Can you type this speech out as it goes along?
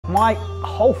my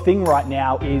whole thing right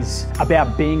now is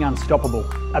about being unstoppable,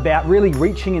 about really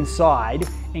reaching inside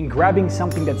and grabbing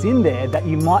something that's in there that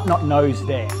you might not know is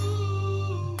there.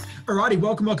 Alrighty,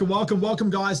 welcome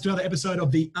guys to another episode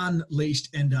of the Unleashed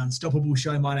and Unstoppable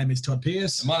show. My name is Todd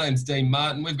Pierce. My name's Dean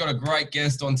Martin. We've got a great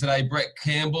guest on today, Brett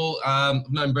Campbell. I've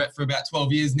known Brett for about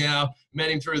 12 years now,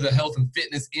 met him through the health and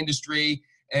fitness industry,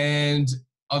 and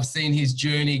I've seen his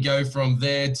journey go from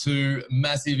there to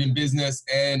massive in business,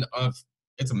 and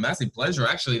it's a massive pleasure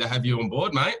actually to have you on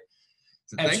board, mate.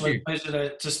 So Absolute pleasure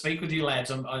to speak with you, lads.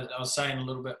 I was saying a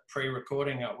little bit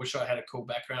pre-recording, I wish I had a cool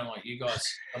background like you guys,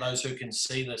 for those who can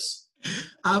see this.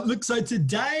 Look, so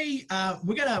today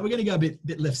we're gonna go a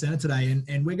bit left center today,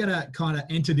 and we're gonna kind of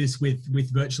enter this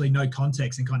with virtually no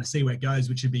context and kind of see where it goes,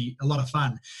 which should be a lot of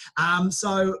fun.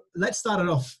 So let's start it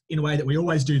off in a way that we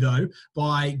always do, though,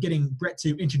 by getting Brett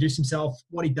to introduce himself,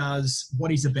 what he does, what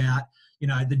he's about. You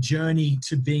know, the journey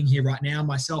to being here right now.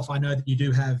 Myself, I know that you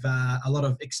do have a lot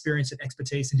of experience and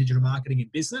expertise in digital marketing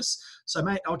and business. So,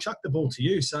 mate, I'll chuck the ball to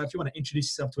you. So if you want to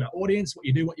introduce yourself to our audience, what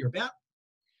you do, what you're about.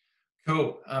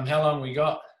 Cool. How long we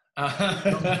got?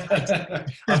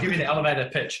 I'll give you the elevator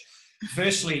pitch.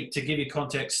 Firstly, to give you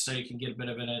context so you can get a bit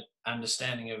of an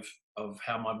understanding of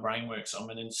how my brain works, I'm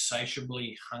an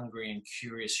insatiably hungry and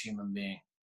curious human being,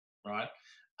 right?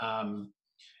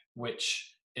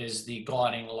 Which is the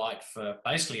guiding light for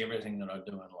basically everything that I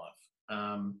do in life.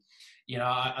 You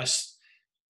know,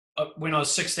 when I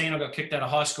was 16, I got kicked out of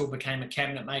high school, became a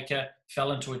cabinet maker,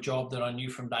 fell into a job that I knew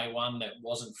from day one that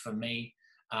wasn't for me,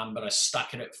 but I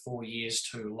stuck at it 4 years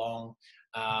too long.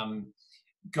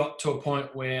 Got to a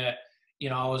point where, you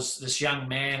know, I was this young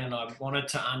man and I wanted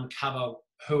to uncover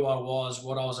who I was,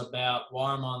 what I was about,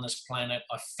 why I'm on this planet.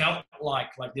 I felt like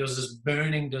there was this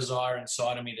burning desire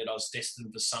inside of me that I was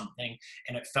destined for something,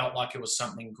 and it felt like it was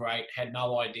something great. Had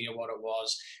no idea what it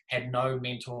was, had no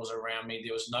mentors around me.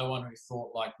 There was no one who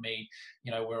thought like me.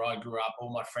 You know, where I grew up,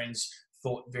 all my friends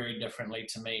thought very differently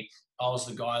to me. I was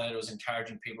the guy that was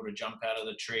encouraging people to jump out of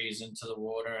the trees into the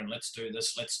water and let's do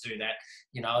this, let's do that.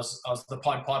 You know, I was the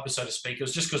Pied Piper, so to speak. It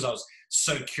was just because I was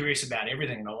so curious about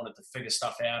everything and I wanted to figure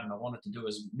stuff out and I wanted to do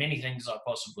as many things as I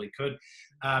possibly could.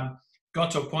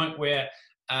 Got to a point where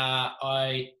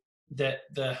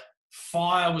the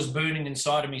fire was burning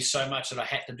inside of me so much that I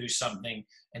had to do something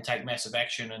and take massive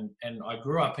action. And I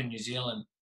grew up in New Zealand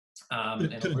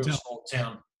in a real small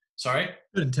town. Sorry?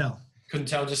 Couldn't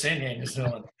tell just then, yeah, New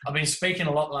Zealand. I've been speaking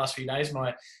a lot the last few days.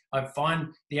 I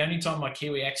find the only time my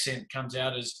Kiwi accent comes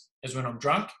out is when I'm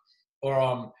drunk or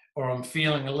I'm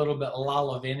feeling a little bit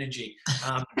lull of energy.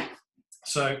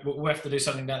 So we'll have to do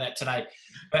something about that today.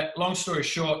 But long story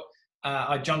short,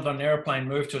 I jumped on an airplane,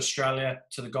 moved to Australia,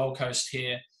 to the Gold Coast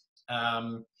here.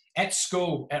 At high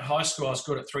school, I was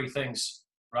good at three things,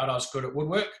 right? I was good at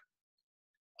woodwork,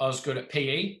 I was good at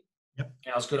PE, and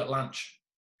I was good at lunch.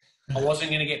 I wasn't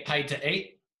going to get paid to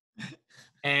eat.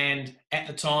 And at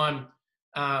the time,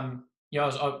 you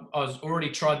know, I was already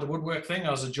tried the woodwork thing. I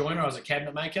was a joiner, I was a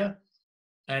cabinet maker.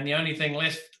 And the only thing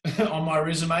left on my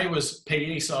resume was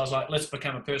PE. So I was like, let's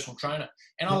become a personal trainer.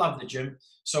 And I love the gym.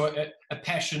 So a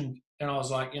passion. And I was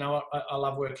like, you know what, I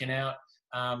love working out.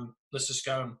 Let's just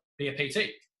go and be a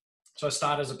PT. So I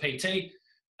started as a PT,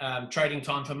 trading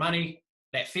time for money.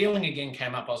 That feeling again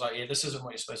came up. I was like, yeah, this isn't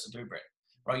what you're supposed to do, Brett.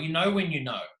 Right? You know when you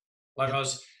know. Like I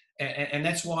was, and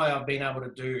that's why I've been able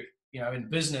to do, you know, in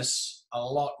business a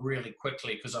lot really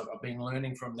quickly because I've been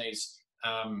learning from these,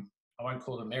 I won't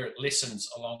call them merit lessons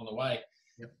along the way.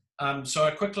 So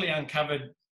I quickly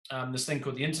uncovered this thing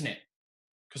called the internet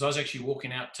because I was actually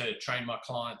walking out to train my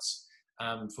clients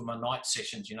for my night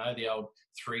sessions, you know, the old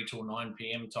 3 till 9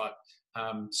 p.m. type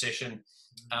session.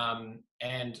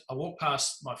 And I walked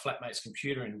past my flatmate's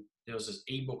computer and there was this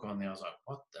ebook on there. I was like,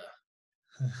 what the?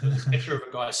 There's a picture of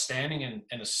a guy standing and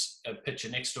a picture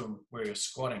next to him where he was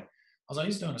squatting. I was like,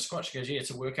 he's doing a squat. She goes, yeah,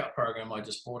 it's a workout program. I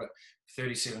just bought it for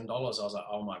 $37. I was like,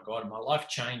 oh my God. My life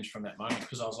changed from that moment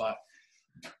because I was like,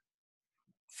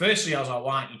 firstly, I was like,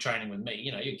 why aren't you training with me?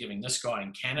 You know, you're giving this guy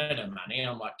in Canada money. And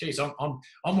I'm like, geez, I'm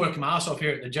working my ass off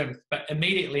here at the gym. But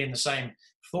immediately in the same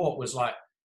thought was like,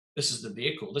 this is the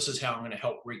vehicle. This is how I'm going to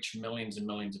help reach millions and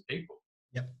millions of people.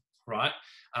 Right?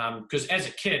 Because as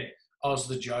a kid, I was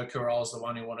the joker. I was the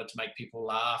one who wanted to make people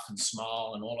laugh and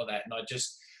smile and all of that. And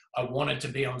I wanted to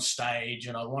be on stage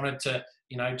and I wanted to,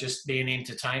 you know, just be an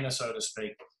entertainer, so to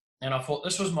speak. And I thought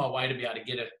this was my way to be able to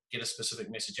get a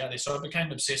specific message out there. So I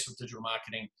became obsessed with digital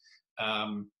marketing.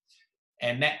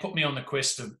 And that put me on the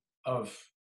quest of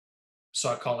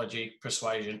psychology,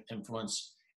 persuasion,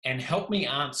 influence, and helped me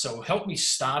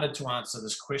started to answer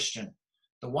this question.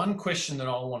 The one question that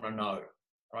I want to know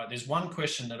right? There's one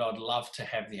question that I'd love to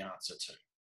have the answer to.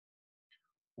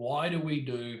 Why do we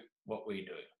do what we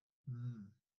do?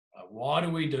 Why do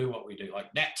we do what we do?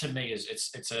 Like that to me is,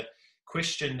 it's a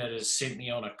question that has sent me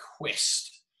on a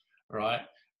quest, right?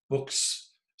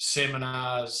 Books,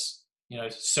 seminars,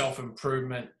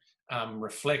 self-improvement,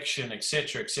 reflection,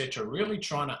 etc., really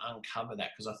trying to uncover that,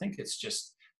 because I think it's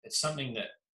something that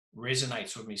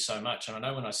resonates with me so much. And I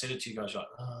know when I said it to you guys, you're like,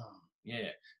 oh yeah,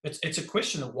 it's a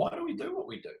question of why do we do what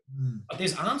we do? But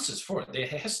there's answers for it. There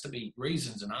has to be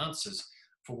reasons and answers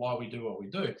for why we do what we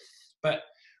do. But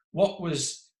what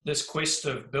was this quest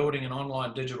of building an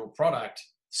online digital product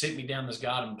sent me down this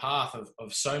garden path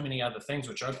of so many other things,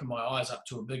 which opened my eyes up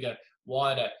to a bigger,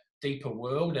 wider, deeper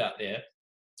world out there.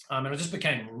 And I just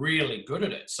became really good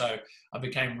at it. So I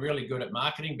became really good at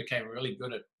marketing, became really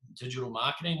good at digital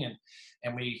marketing,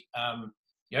 and we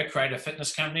created a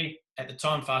fitness company. At the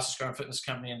time, fastest growing fitness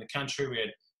company in the country.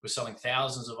 We're selling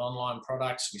thousands of online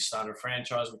products. We started a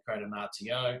franchise. We created an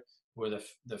RTO. We're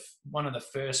one of the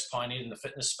first pioneers in the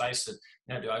fitness space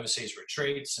that do overseas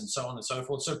retreats and so on and so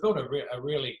forth. So built a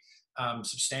really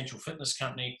substantial fitness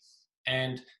company,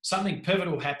 and something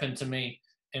pivotal happened to me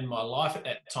in my life at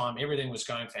that time. Everything was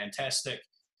going fantastic,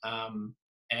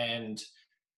 and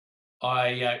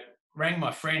I rang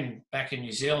my friend back in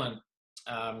New Zealand.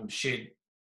 She'd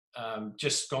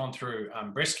just gone through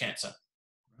breast cancer,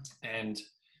 and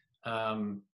I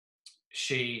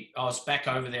was back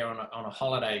over there on a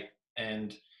holiday,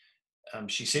 and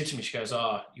she said to me, she goes,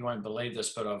 "Oh, you won't believe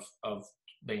this, but I've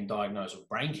been diagnosed with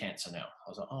brain cancer now." I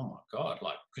was like, "Oh my God,"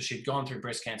 because she'd gone through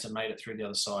breast cancer, made it through the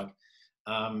other side.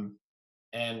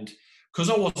 And because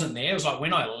I wasn't there, it was like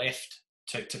when I left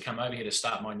to come over here to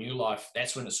start my new life,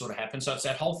 that's when it sort of happened. So it's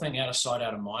that whole thing, out of sight,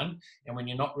 out of mind. And when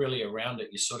you're not really around it,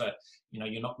 you sort of,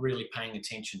 you're not really paying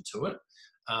attention to it.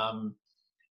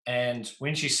 And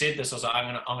when she said this, I was like,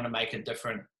 I'm going to make a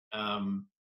different, I'm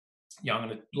going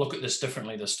to look at this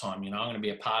differently this time. I'm going to be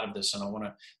a part of this, and I want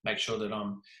to make sure that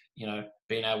I'm,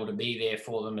 being able to be there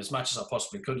for them as much as I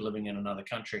possibly could, living in another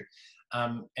country.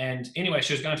 And anyway,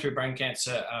 she was going through brain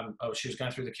cancer. She was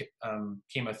going through the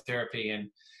chemotherapy,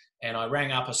 and I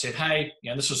rang up. I said, "Hey,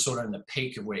 this was sort of in the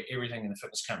peak of where everything in the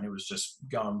fitness company was just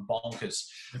going bonkers,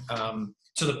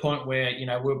 to the point where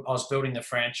I was building the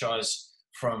franchise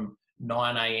from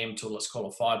 9 a.m. till, let's call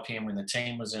it 5 p.m. when the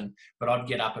team was in. But I'd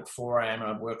get up at 4 a.m.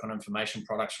 and I'd work on information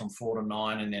products from 4 to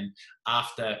 9, and then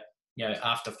after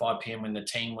 5 p.m. when the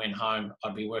team went home,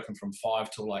 I'd be working from 5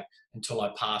 until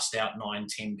I passed out 9,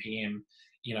 10 p.m.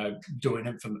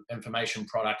 Doing information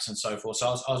products and so forth. So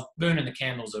I was burning the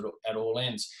candles at all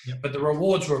ends. Yep. But the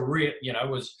rewards were real,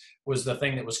 was the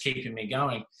thing that was keeping me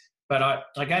going. But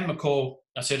I gave them a call.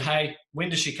 I said, "Hey, when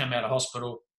does she come out of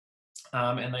hospital?"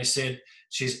 And they said,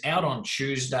 "She's out on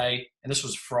Tuesday." And this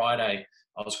was Friday.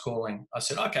 I was calling. I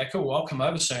said, "Okay, cool. Well, I'll come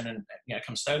over soon and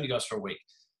come stay with you guys for a week."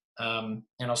 And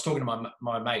I was talking to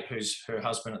my mate, who's her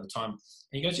husband at the time. And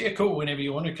he goes, "Yeah, cool. Whenever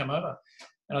you want to come over."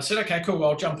 And I said, "Okay, cool. Well,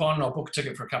 I'll jump on and I'll book a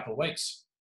ticket for a couple of weeks."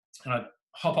 And I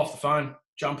hop off the phone,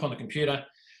 jump on the computer,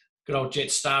 good old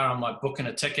Jetstar. I'm like booking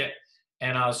a ticket.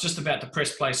 And I was just about to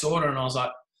press place order, and I was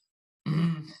like,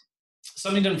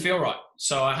 something didn't feel right.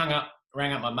 So I hung up,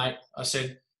 rang up my mate. I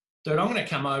said, "Dude, I'm going to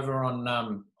come over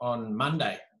on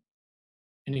Monday."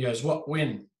 And he goes, "What,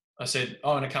 when?" I said,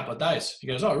 "Oh, in a couple of days." He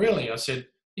goes, "Oh, really?" I said,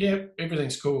 "Yeah,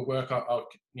 everything's cool at work. I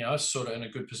was sort of in a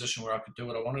good position where I could do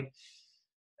what I wanted."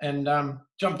 And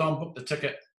jumped on, booked the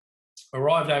ticket,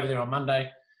 arrived over there on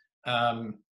Monday,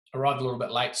 arrived a little bit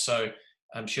late. So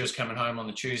she was coming home on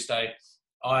the Tuesday.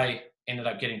 I ended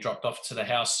up getting dropped off to the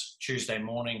house Tuesday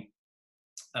morning.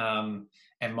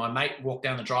 And my mate walked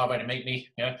down the driveway to meet me,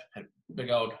 had a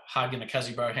big old hug and a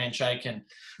cuzzy bro handshake. And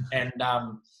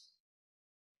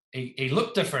he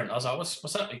looked different. I was like,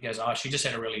 what's up? He goes, "Oh, she just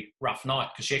had a really rough night,"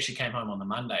 because she actually came home on the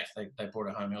Monday. They brought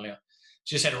her home earlier.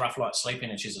 She just had a rough night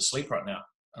sleeping, and she's asleep right now.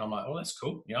 And I'm like, "Oh, that's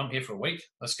cool. I'm here for a week.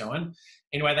 Let's go in."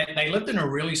 Anyway, they lived in a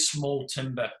really small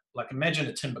timber, like imagine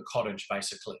a timber cottage,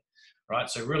 basically, right?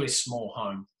 So really small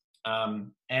home.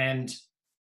 And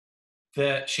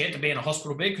she had to be in a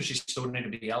hospital bed because she still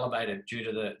needed to be elevated due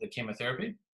to the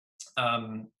chemotherapy.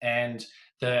 And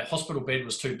the hospital bed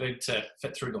was too big to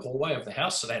fit through the hallway of the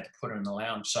house, so they had to put her in the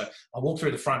lounge. So I walked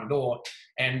through the front door,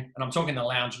 and I'm talking the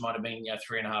lounge might have been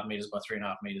 3.5 meters by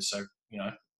 3.5 meters. So,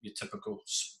 your typical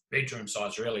bedroom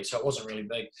size, really. So it wasn't really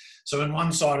big. So in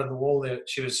one side of the wall there,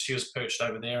 she was perched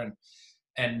over there,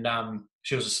 and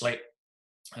she was asleep.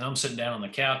 And I'm sitting down on the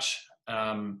couch,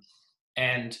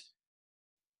 and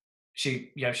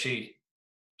she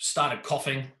started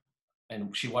coughing,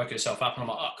 and she woke herself up, and I'm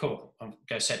like, "Oh, cool."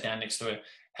 I sat down next to her,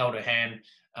 held her hand,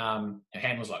 Her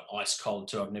hand was like ice cold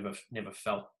too. I've never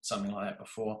felt something like that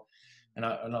before. And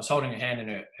I was holding her hand,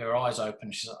 and her eyes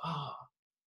opened. She's like, oh,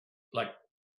 like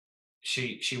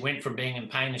she went from being in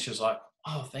pain, and she was like,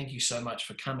 oh, thank you so much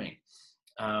for coming.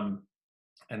 And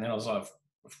then I was like,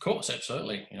 of course,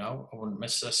 absolutely. You know, I wouldn't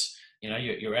miss this. You know,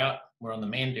 you're out, we're on the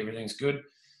mend, everything's good.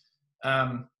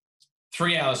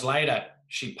 3 hours later,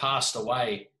 she passed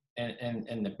away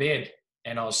in the bed,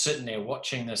 and I was sitting there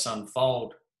watching this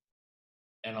unfold,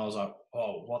 and I was like,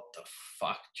 oh, what the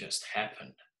fuck just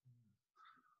happened?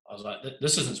 I was like,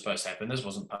 this isn't supposed to happen. This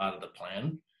wasn't part of the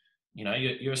plan. You know,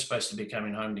 you're supposed to be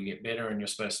coming home to get better, and you're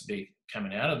supposed to be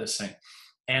coming out of this thing.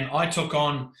 And I took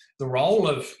on the role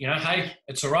of, you know, hey,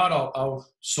 it's all right. I'll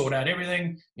sort out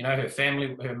everything. You know, her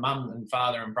family, her mum and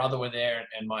father and brother were there,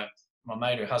 and my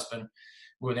mate, her husband,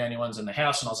 were the only ones in the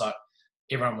house. And I was like,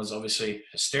 everyone was obviously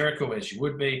hysterical, as you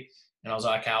would be. And I was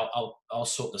like, I'll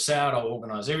sort this out. I'll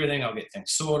organize everything. I'll get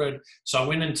things sorted. So I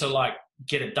went into like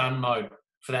get it done mode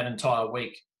for that entire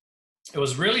week. It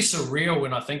was really surreal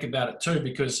when I think about it too,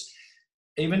 because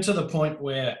even to the point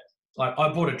where like I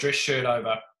bought a dress shirt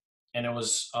over, and I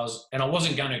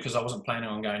wasn't going to, because I wasn't planning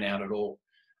on going out at all.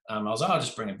 I was like, I'll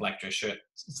just bring a black dress shirt.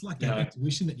 It's like that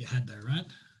intuition that you had though, right?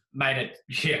 Made it,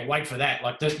 yeah, wait for that.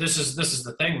 Like this is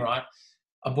the thing, right?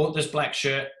 I bought this black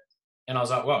shirt, and I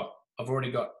was like, well, I've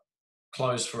already got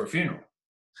clothes for a funeral,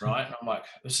 right? And I'm like,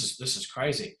 this is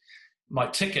crazy. My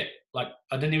ticket, like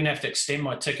I didn't even have to extend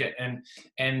my ticket,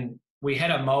 and we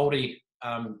had a Maori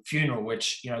funeral,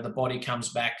 which, you know, the body comes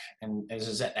back and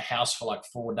is at the house for like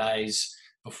 4 days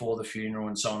before the funeral,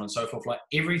 and so on and so forth. Like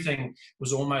everything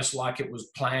was almost like it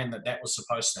was planned that was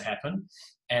supposed to happen.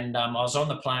 And I was on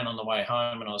the plane on the way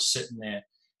home, and I was sitting there,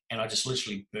 and I just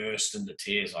literally burst into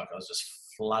tears. Like I was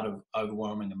just flood of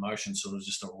overwhelming emotion, sort of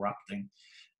just erupting.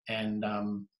 And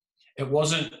I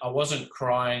wasn't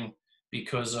crying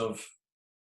because of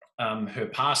her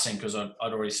passing, because I'd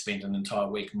already spent an entire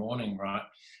week mourning, right?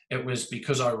 It was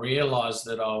because I realized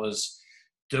that I was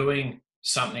doing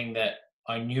something that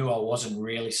I knew I wasn't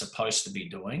really supposed to be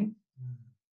doing.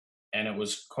 And it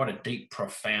was quite a deep,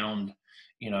 profound,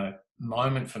 you know,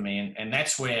 moment for me. And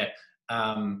that's where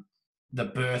the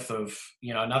birth of,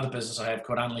 you know, another business I have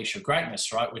called Unleash Your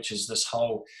Greatness, right? Which is this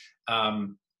whole,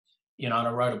 you know, and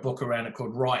I wrote a book around it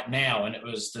called Right Now. And it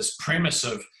was this premise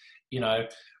of, you know,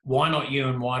 why not you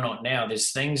and why not now?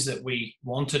 There's things that we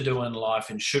want to do in life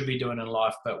and should be doing in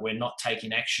life, but we're not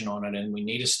taking action on it. And we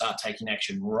need to start taking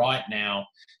action right now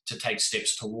to take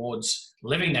steps towards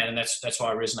living that. And that's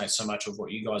why I resonate so much with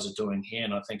what you guys are doing here.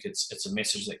 And I think it's a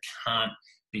message that can't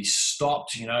be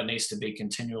stopped. You know, it needs to be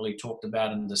continually talked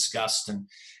about and discussed. And,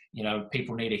 you know,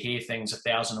 people need to hear things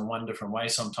 1,001 different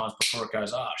ways sometimes before it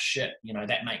goes, oh shit, you know,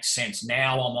 that makes sense.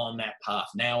 Now I'm on that path.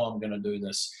 Now I'm going to do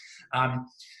this.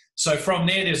 So from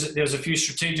there, there's a few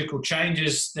strategical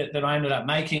changes that I ended up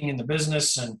making in the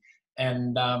business.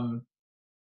 And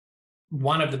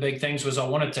one of the big things was I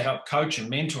wanted to help coach and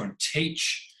mentor and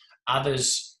teach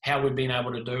others how we've been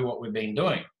able to do what we've been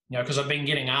doing. You know, because I've been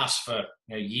getting asked for,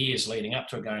 you know, years leading up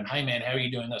to it, going, hey man, how are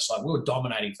you doing this? Like we were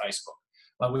dominating Facebook.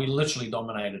 Like we literally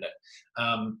dominated it.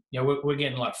 You know, we're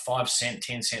getting like 5 cent,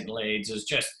 10 cent leads. It was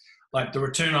just like the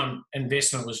return on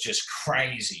investment was just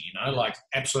crazy, you know, like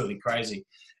absolutely crazy.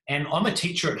 And I'm a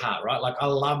teacher at heart, right? Like I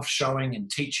love showing and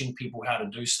teaching people how to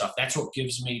do stuff. That's what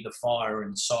gives me the fire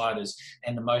inside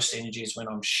and the most energy is when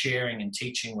I'm sharing and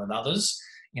teaching with others,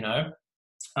 you know?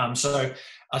 So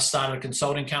I started a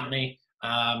consulting company,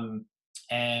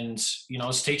 and, you know, I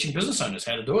was teaching business owners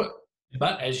how to do it.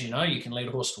 But as you know, you can lead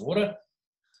a horse to water.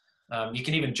 You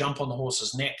can even jump on the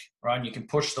horse's neck, right? And you can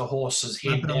push the horse's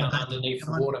head down underneath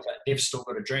the water, but they've still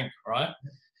got a drink, right?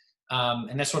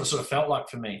 And that's what it sort of felt like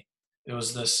for me. It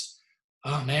was this,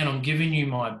 oh man, I'm giving you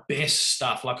my best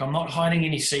stuff. Like I'm not hiding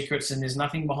any secrets and there's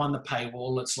nothing behind the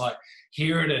paywall. It's like,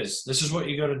 here it is. This is what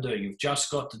you got to do. You've just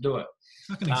got to do it.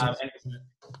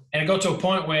 And it got to a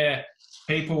point where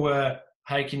people were,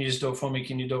 hey, can you just do it for me?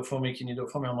 Can you do it for me? Can you do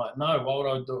it for me? I'm like, no, why would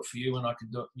I do it for you when I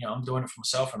could do it? You know, I'm doing it for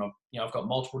myself, and I've got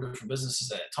multiple different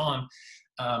businesses at that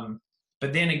time.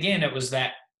 But then again, it was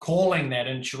that calling, that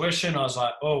intuition. I was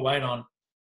like, oh, wait on.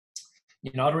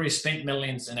 You know, I'd already spent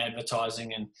millions in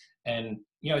advertising and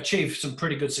you know, achieved some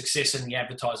pretty good success in the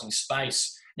advertising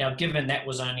space. Now, given that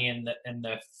was only in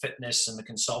the fitness and the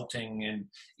consulting and,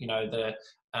 you know, the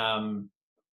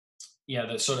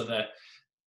sort of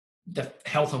the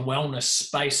health and wellness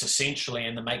space essentially,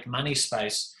 and the make money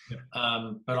space.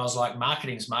 Yeah. But I was like,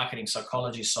 marketing's marketing,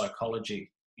 psychology's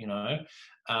psychology, you know.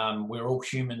 We're all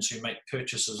humans who make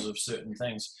purchases of certain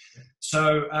things. Yeah.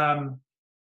 So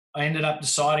I ended up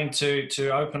deciding to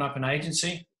open up an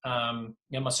agency.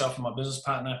 Myself and my business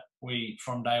partner, we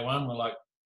from day one, we're like,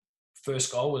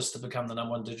 first goal was to become the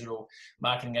 #1 digital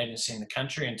marketing agency in the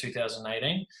country in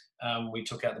 2018. We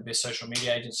took out the Best Social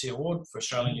Media Agency Award for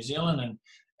Australia and New Zealand,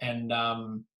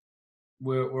 and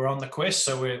we're on the quest.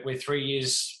 So we're 3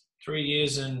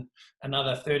 years and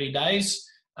another 30 days.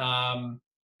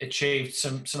 Achieved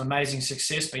some amazing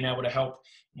success, being able to help,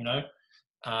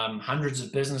 hundreds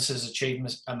of businesses achieve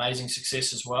amazing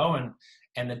success as well.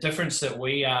 And the difference that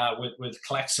we are with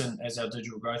Klaxon as our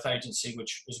digital growth agency,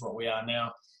 which is what we are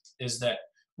now, is that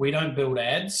we don't build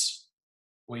ads,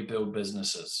 we build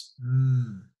businesses.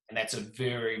 And that's a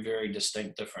very, very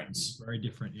distinct difference. Very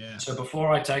different, yeah. So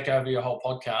before I take over your whole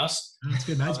podcast, that's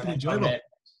good, mate. It's been enjoyable.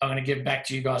 I'm going to give back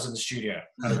to you guys in the studio.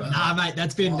 Nah, mate,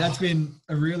 that's been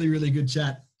a really, really good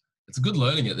chat. It's a good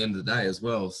learning at the end of the day as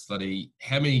well. Study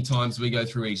how many times we go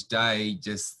through each day,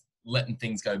 just letting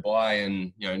things go by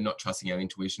and, not trusting our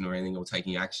intuition or anything, or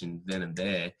taking action then and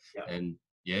there. And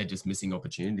just missing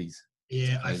opportunities.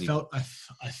 Yeah, I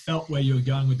felt where you were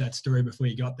going with that story before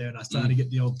you got there, and I started to get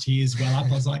the old tears well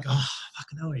up. I was like, I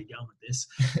fucking know where you're going with this.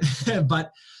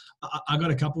 But I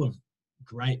got a couple of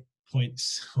great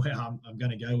points where I'm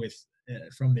going to go with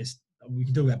from this. We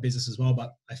can talk about business as well,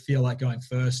 but I feel like going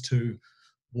first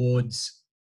towards,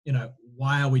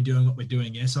 why are we doing what we're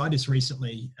doing? Yeah. So I just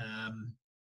recently,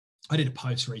 I did a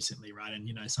post recently, right? And,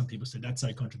 some people said, that's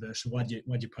so controversial. Why'd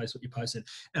you post what you posted?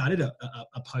 And I did a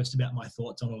post about my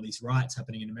thoughts on all these riots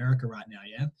happening in America right now.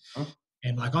 Yeah. Oh.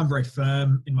 And I'm very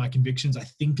firm in my convictions. I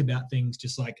think about things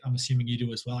just like I'm assuming you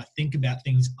do as well. I think about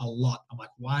things a lot. I'm like,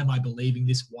 why am I believing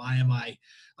this? Why am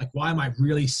I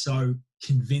really so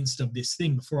convinced of this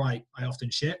thing before I often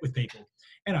share it with people?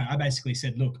 And I basically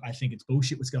said, look, I think it's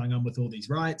bullshit what's going on with all these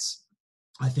riots.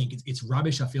 I think it's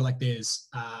rubbish. I feel like there's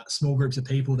small groups of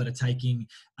people that are taking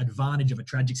advantage of a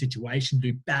tragic situation,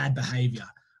 do bad behavior.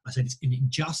 I said it's an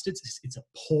injustice. It's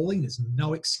appalling. There's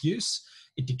no excuse.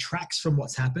 It detracts from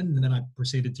what's happened. And then I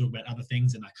proceeded to talk about other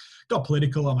things, and I got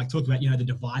political. I'm talking about, the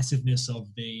divisiveness of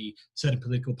the certain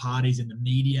political parties in the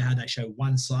media, how they show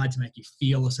one side to make you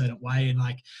feel a certain way. And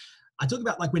I talk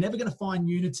about we're never going to find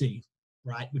unity,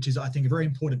 right? Which is, I think, a very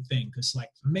important thing. Because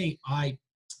for me,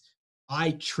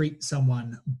 I treat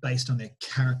someone based on their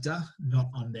character, not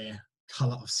on their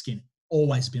color of skin.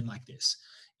 Always been like this.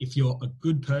 If you're a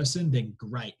good person, then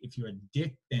great. If you're a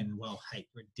dick, then, well, hey,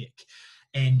 you're a dick.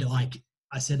 And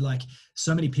I said,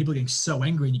 so many people are getting so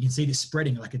angry, and you can see this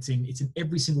spreading. It's in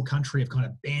every single country have kind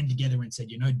of band together and said,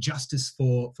 justice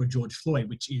for George Floyd,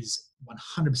 which is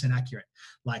 100% accurate.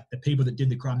 The people that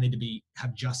did the crime need to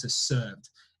have justice served.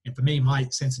 And for me, my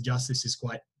sense of justice is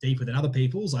quite deeper than other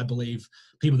people's. I believe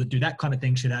people that do that kind of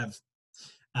thing should have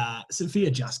severe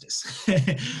justice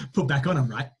put back on them,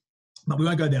 right? But we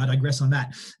won't go there. I digress on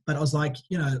that. But I was like,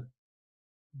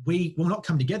 we will not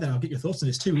come together. I'll get your thoughts on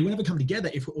this too. We will never come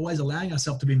together if we're always allowing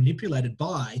ourselves to be manipulated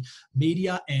by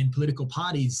media and political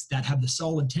parties that have the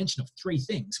sole intention of three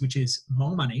things, which is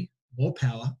more money, more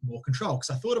power, more control. Because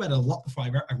I thought about it a lot before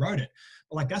I wrote it.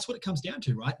 But that's what it comes down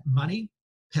to, right? Money,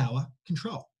 power,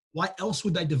 control. Why else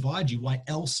would they divide you? Why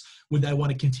else would they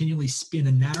want to continually spin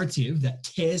a narrative that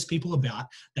tears people about,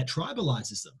 that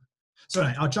tribalizes them? So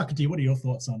I'll chuck it to you. What are your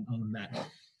thoughts on that?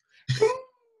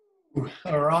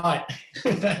 All right.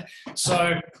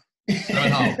 So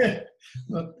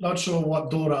not sure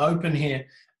what door to open here,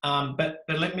 but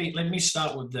let me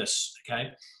start with this.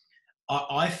 Okay,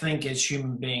 I think as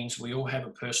human beings, we all have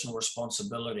a personal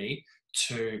responsibility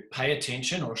to pay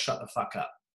attention or shut the fuck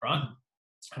up, right?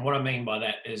 And what I mean by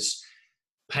that is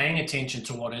paying attention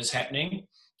to what is happening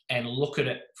and look at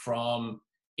it from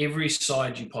every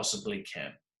side you possibly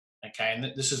can. Okay, and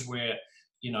this is where,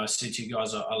 I said to you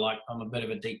guys, I'm a bit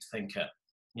of a deep thinker,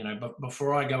 but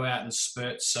before I go out and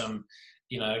spurt some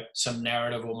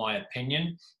narrative or my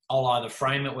opinion, I'll either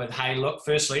frame it with, hey, look,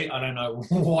 firstly, I don't know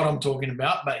what I'm talking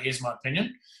about, but here's my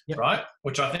opinion, right?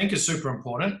 Which I think is super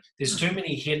important. There's too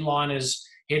many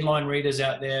headline readers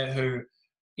out there who,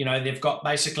 they've got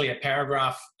basically a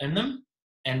paragraph in them.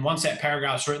 And once that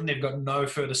paragraph's written, they've got no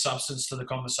further substance to the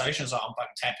conversation. It's like, I'm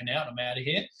fucking tapping out, I'm out of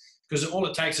here. Because all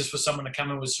it takes is for someone to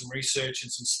come in with some research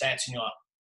and some stats, and you're like,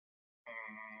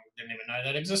 didn't even know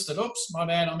that existed. Oops, my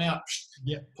bad, I'm out.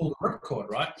 Yeah. Pull the ripcord,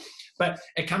 right? But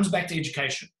it comes back to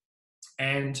education.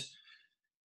 And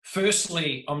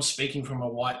firstly, I'm speaking from a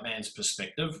white man's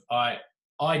perspective.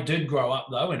 I did grow up,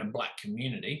 though, in a black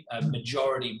community, a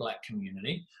majority black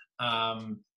community,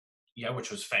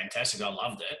 which was fantastic. I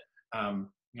loved it.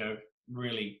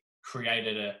 Really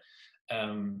created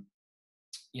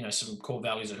some core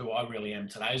values of who I really am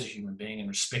today as a human being, and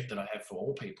respect that I have for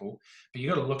all people. But you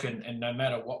got to look and no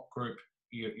matter what group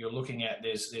you're looking at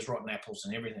there's rotten apples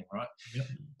and everything, right? Yep.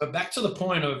 But back to the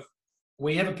point of,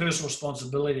 we have a personal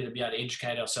responsibility to be able to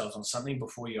educate ourselves on something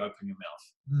before you open your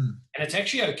mouth. And it's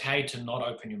actually okay to not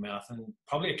open your mouth. And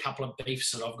probably a couple of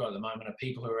beefs that I've got at the moment are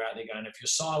people who are out there going, if you're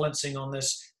silencing on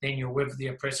this, then you're with the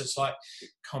oppressor. It's like,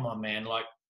 come on, man. Like,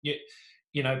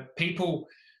 you know, people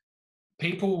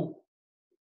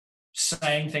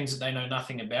saying things that they know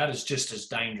nothing about is just as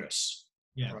dangerous.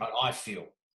 Yeah. Right, I feel.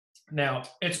 Now,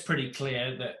 it's pretty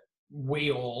clear that we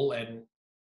all, and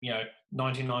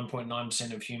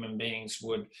 99.9% of human beings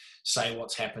would say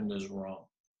what's happened is wrong.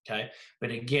 Okay.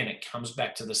 But again, it comes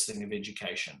back to this thing of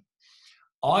education.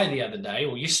 The other day,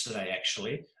 or yesterday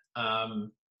actually,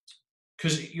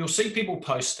 because you'll see people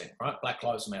posting, right? Black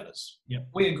Lives Matters. Yep.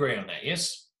 We agree on that,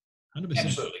 yes? 100%.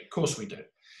 Absolutely. Of course we do.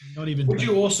 Not even. Would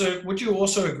you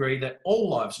also agree that all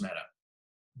lives matter?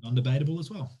 Non-debatable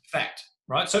as well. Fact,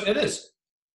 right? So it is.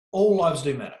 All lives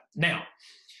do matter. Now,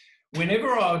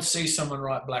 whenever I would see someone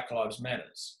write Black Lives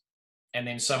Matters, and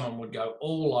then someone would go,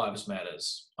 all lives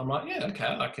matters, I'm like, yeah, okay,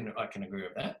 I can agree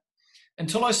with that.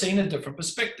 Until I seen a different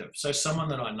perspective. So someone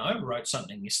that I know wrote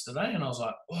something yesterday, and I was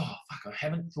like, oh, fuck, I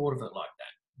haven't thought of it like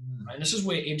that. Right? And this is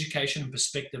where education and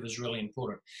perspective is really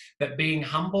important. But being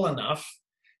humble enough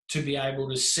to be able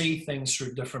to see things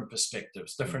through different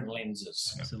perspectives, different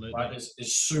lenses, Absolutely. right, is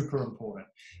super important.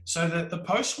 So the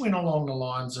post went along the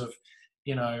lines of,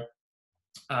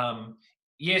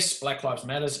 yes, Black Lives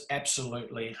Matters,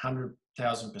 absolutely,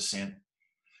 100,000%.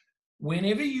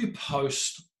 Whenever you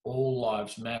post all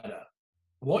lives matter,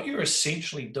 what you're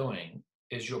essentially doing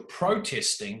is you're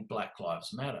protesting Black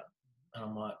Lives Matter. And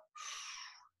I'm like,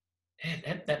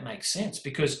 yeah, that makes sense,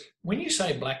 because when you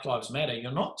say Black Lives Matter,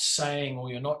 you're not saying,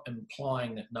 or you're not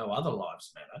implying that no other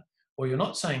lives matter, or you're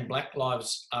not saying Black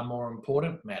lives are more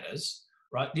important matters,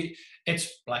 right? It's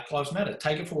Black Lives Matter.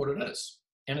 Take it for what it is.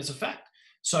 And it's a fact.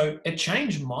 So it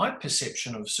changed my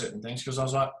perception of certain things, because I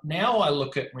was like, now I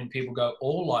look at when people go,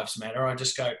 all lives matter, I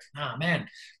just go, nah, man,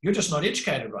 you're just not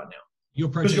educated right now.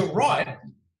 Because you're right.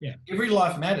 Yeah. Every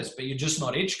life matters, but you're just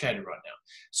not educated right now.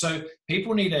 So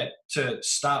people need to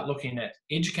start looking at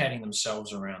educating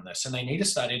themselves around this, and they need to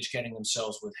start educating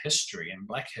themselves with history and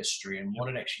Black history and what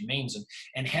it actually means,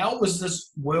 and how was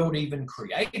this world even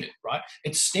created, right?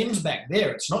 It stems back there.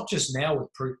 It's not just now with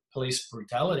police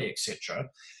brutality, etc.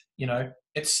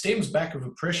 It stems back of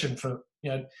oppression for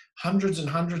hundreds and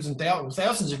hundreds and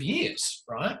thousands of years,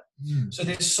 right? So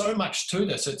there's so much to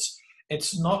this.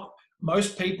 It's not.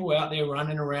 Most people out there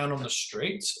running around on the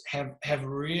streets have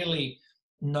really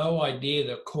no idea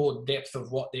the core depth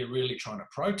of what they're really trying to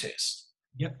protest.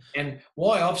 Yep. And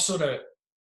why I've sort of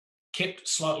kept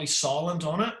slightly silent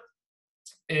on it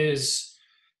is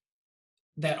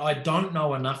that I don't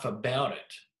know enough about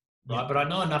it, right? Yep. But I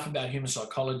know enough about human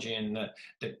psychology and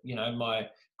that my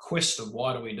quest of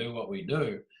why do we do what we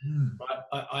do,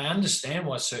 right? I understand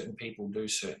why certain people do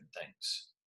certain things.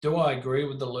 Do I agree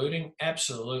with the looting?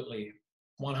 Absolutely,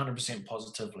 100%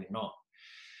 positively not.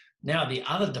 Now, the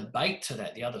other debate to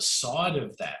that, the other side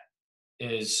of that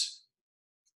is,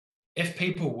 if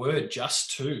people were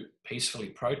just to peacefully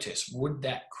protest, would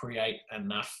that create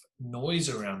enough noise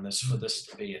around this for this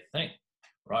to be a thing,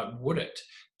 right? Would it?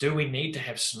 Do we need to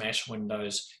have smash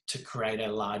windows to create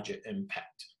a larger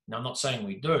impact? Now, I'm not saying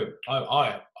we do.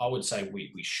 I would say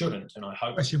we shouldn't, and I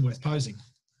hope. Question worth posing.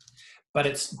 But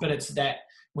it's that.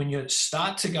 When you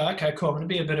start to go, okay, cool, I'm going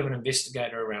to be a bit of an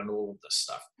investigator around all of this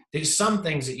stuff. There's some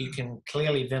things that you can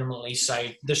clearly, vehemently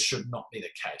say, this should not be the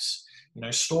case.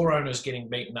 Store owners getting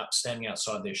beaten up, standing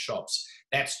outside their shops.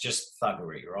 That's just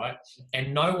thuggery, right?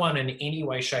 And no one in any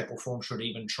way, shape or form should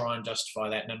even try and justify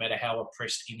that, no matter how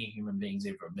oppressed any human being's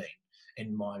ever been,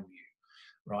 in my view.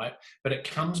 Right? But it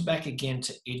comes back again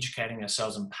to educating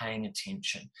ourselves and paying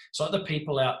attention. It's like the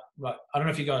people out, like, I don't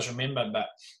know if you guys remember, but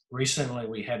recently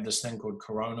we had this thing called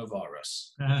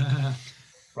coronavirus.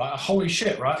 Right? Holy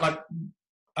shit, right? Like,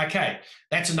 okay,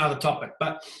 that's another topic.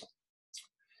 But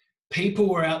people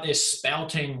were out there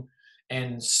spouting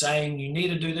and saying, you need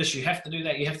to do this, you have to do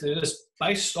that, you have to do this.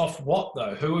 Based off what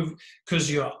though?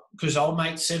 Because old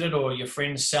mate said it, or your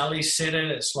friend Sally said it.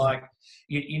 It's like,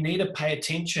 you need to pay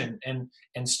attention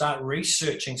and start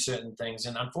researching certain things.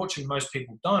 And unfortunately, most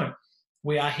people don't.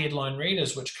 We are headline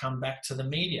readers, which come back to the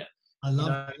media. I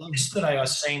love yesterday I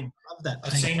seen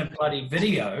a bloody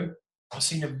video. I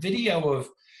seen a video of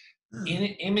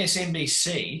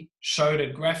MSNBC showed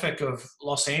a graphic of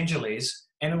Los Angeles,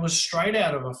 and it was straight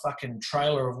out of a fucking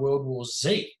trailer of World War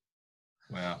Z.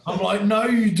 Wow. I'm like, no,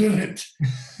 you didn't.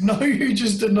 No, you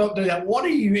just did not do that. What are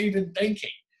you even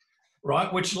thinking?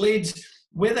 Right? Which leads...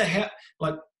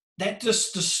 that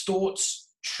just distorts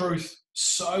truth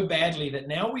so badly that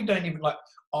now we don't even like.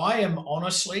 I am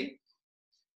honestly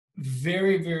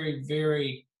very, very,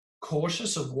 very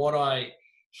cautious of what I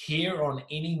hear on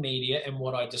any media and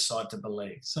what I decide to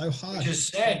believe. So hard. Which is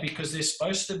sad because there's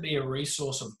supposed to be a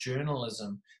resource of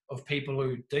journalism, of people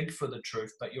who dig for the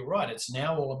truth. But you're right, it's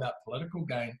now all about political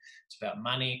gain. It's about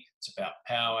money. It's about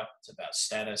power. It's about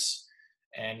status.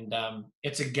 And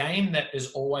it's a game that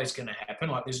is always going to happen.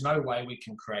 Like, there's no way we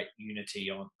can create unity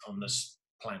on this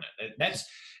planet. That's,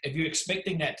 if you're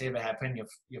expecting that to ever happen,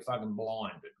 you're fucking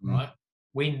blinded, right?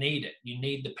 We need it. You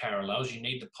need the parallels. You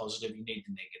need the positive. You need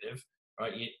the negative,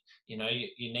 right? You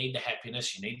need the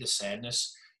happiness. You need the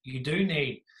sadness. You do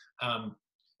need,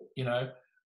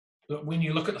 when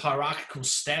you look at the hierarchical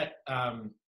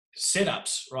setups,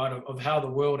 right, of how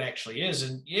the world actually is.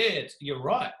 And yeah, you're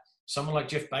right. Someone like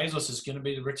Jeff Bezos is going to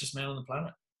be the richest man on the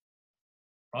planet,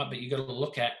 right? But you got to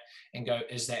look at and go,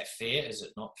 is that fair? Is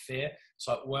it not fair? It's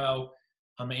like, well,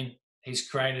 I mean, he's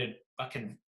created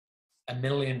fucking 1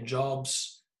 million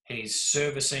jobs. He's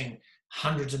servicing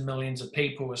hundreds of millions of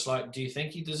people. It's like, do you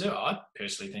think he deserves it? I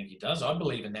personally think he does. I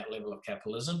believe in that level of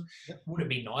capitalism. Yep. Would it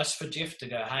be nice for Jeff to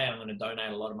go, hey, I'm going to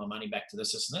donate a lot of my money back to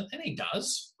this and that? And he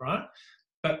does, right?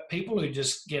 But people who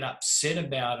just get upset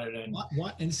about it and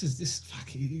what? And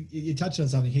you touched on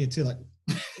something here too. Like,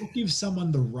 what gives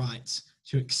someone the right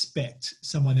to expect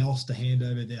someone else to hand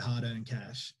over their hard-earned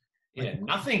cash? Yeah,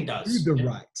 nothing does. The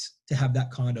right to have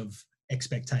that kind of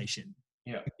expectation.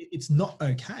 Yeah, it's not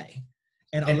okay.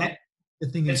 And I love the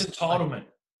thing is entitlement.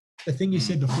 The thing you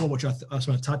said before, which I just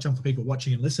want to touch on for people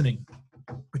watching and listening,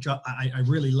 which I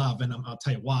really love, and I'll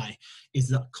tell you why, is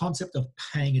the concept of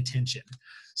paying attention.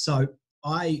 So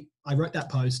I wrote that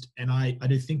post, and I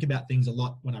do think about things a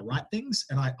lot when I write things.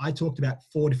 And I talked about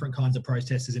 4 different kinds of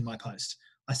protesters in my post.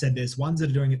 I said there's ones that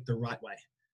are doing it the right way.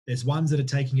 There's ones that are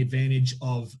taking advantage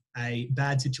of a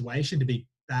bad situation to be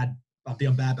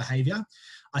on bad behavior.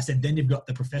 I said then you've got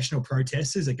the professional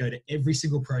protesters that go to every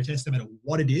single protest, no matter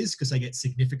what it is, because they get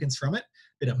significance from it,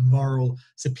 a bit of moral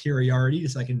superiority,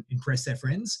 just so they can impress their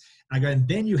friends. And I go, and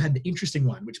then you had the interesting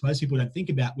one, which most people don't think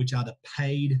about, which are the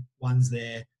paid ones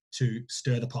there to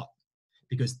stir the pot,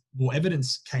 because more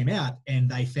evidence came out and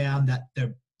they found that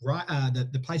the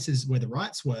places where the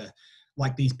riots were,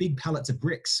 like these big pallets of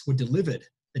bricks were delivered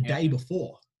the day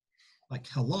before. Like,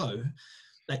 hello,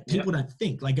 like people don't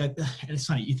think, like, and it's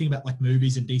funny, you think about like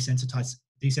movies and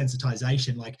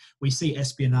desensitization, like we see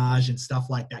espionage and stuff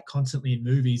like that constantly in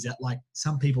movies that, like,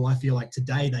 some people, I feel like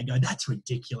today they go, that's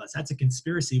ridiculous, that's a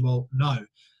conspiracy. Well, no,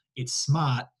 it's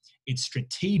smart, it's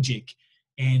strategic.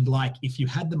 And like, if you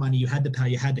had the money, you had the power,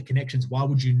 you had the connections, why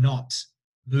would you not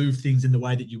move things in the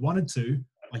way that you wanted to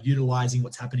by utilizing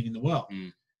what's happening in the world?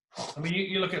 I mean,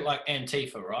 you look at like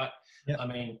Antifa, right? Yep. I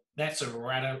mean, that's a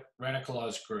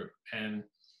radicalized group. And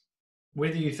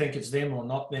whether you think it's them or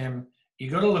not them, you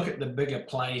got to look at the bigger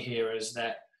play here, is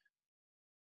that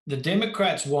the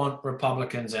Democrats want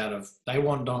Republicans they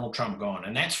want Donald Trump gone.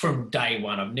 And that's from day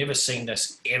one. I've never seen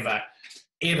this ever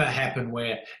happen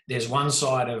where there's one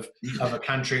side of a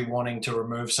country wanting to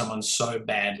remove someone so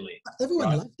badly.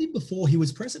 Everyone loved him before he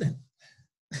was president.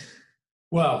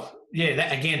 Well, yeah,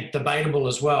 that again, debatable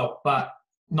as well, but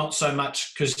not so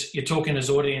much, because you're talking his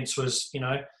audience was,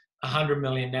 100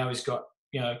 million. Now he's got,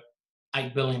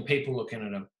 8 billion people looking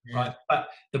at him, right? But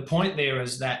the point there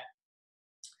is that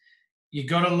you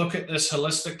got to look at this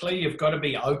holistically. You've got to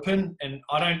be open. And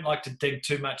I don't like to dig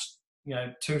too much,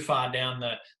 too far down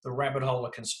the rabbit hole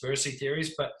of conspiracy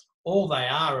theories, but all they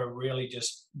are really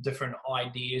just different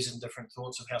ideas and different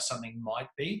thoughts of how something might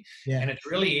be. Yeah. And it's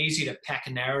really easy to pack a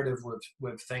narrative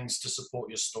with things to support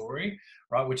your story,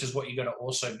 right? Which is what you got to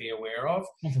also be aware of.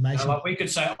 Information. Like we could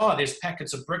say, oh, there's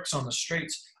packets of bricks on the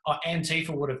streets. Oh,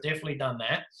 Antifa would have definitely done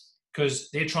that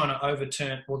because they're trying to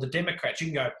overturn, well, the Democrats,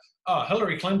 you can go, oh,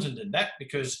 Hillary Clinton did that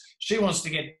because she wants to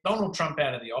get Donald Trump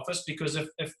out of the office, because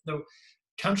if the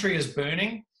country is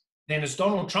burning, then it's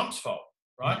Donald Trump's fault.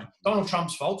 Right? Yeah. Donald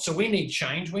Trump's fault. So we need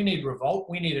change. We need revolt.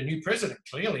 We need a new president,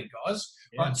 clearly, guys.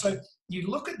 Yeah. Right? So you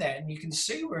look at that and you can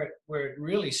see where it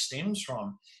really stems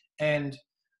from. And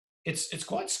it's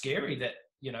quite scary that,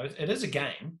 it is a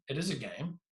game. It is a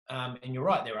game. And you're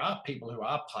right. There are people who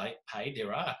are paid.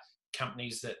 There are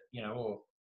companies that, or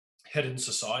hidden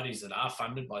societies that are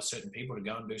funded by certain people to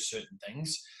go and do certain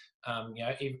things.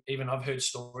 Even I've heard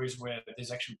stories where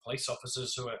there's actually police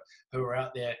officers who are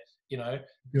out there,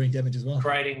 doing damage as well,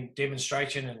 creating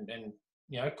demonstration and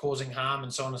causing harm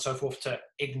and so on and so forth to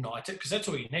ignite it, because that's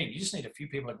all you need. You just need a few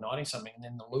people igniting something, and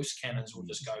then the loose cannons will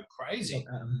just go crazy.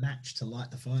 A match to light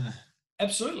the fire.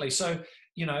 Absolutely. So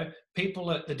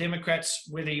people, the Democrats,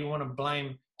 whether you want to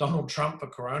blame Donald Trump for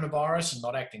coronavirus and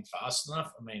not acting fast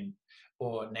enough. I mean,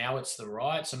 or now it's the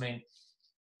riots. I mean,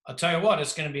 I'll tell you what,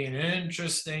 it's going to be an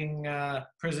interesting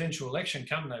presidential election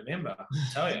come November,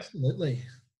 I'll tell you. Absolutely.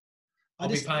 I'll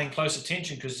be paying close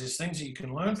attention because there's things that you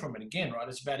can learn from it again, right?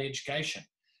 It's about education.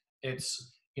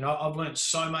 It's, you know, I've learned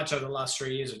so much over the last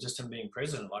 3 years of just him being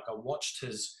president. Like I watched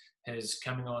his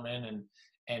coming on in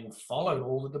and followed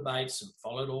all the debates and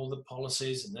followed all the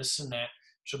policies and this and that.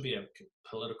 Should be a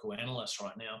political analyst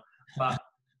right now. But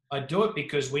I do it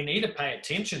because we need to pay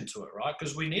attention to it, right?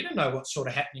 Because we need to know what's sort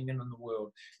of happening in the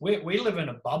world. We live in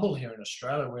a bubble here in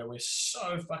Australia where we're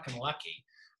so fucking lucky,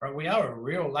 right? We are a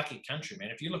real lucky country,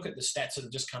 man. If you look at the stats that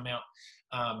have just come out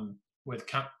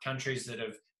with countries that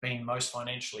have been most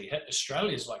financially hit,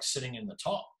 Australia's like sitting in the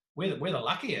top. We're the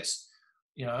luckiest,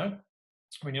 you know?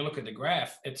 When you look at the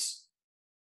graph, it's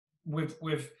we've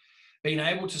been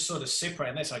able to sort of separate,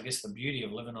 and that's, I guess, the beauty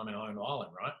of living on our own island,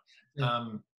 right? Yeah.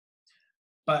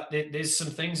 But there's some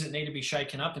things that need to be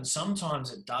shaken up, and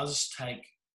sometimes it does take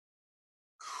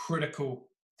critical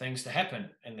things to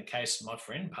happen. In the case of my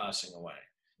friend passing away,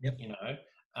 yep. You know,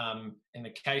 in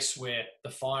the case where the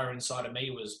fire inside of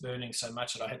me was burning so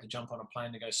much that I had to jump on a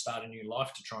plane to go start a new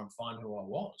life to try and find who I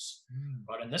was.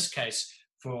 But in this case,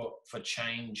 for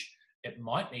change, it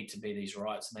might need to be these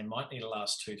riots, and they might need to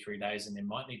last 2-3 days, and there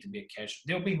might need to be a casualty.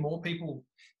 There'll be more people.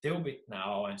 No,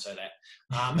 I won't say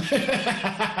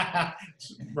that.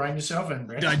 Rein yourself in,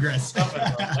 Brett. Digress.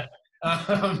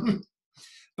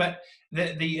 But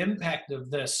the impact of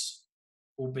this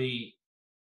will be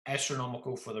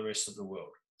astronomical for the rest of the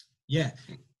world. Yeah,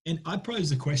 and I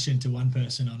posed a question to one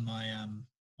person on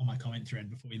my comment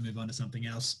thread before we move on to something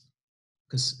else,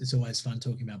 because it's always fun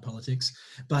talking about politics.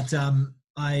 But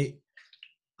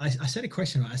I said a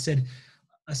question.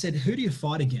 I said, who do you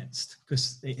fight against?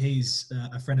 Because he's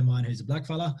a friend of mine who's a black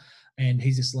fella, and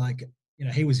he's just like, you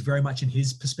know, he was very much in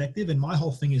his perspective. And my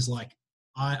whole thing is like,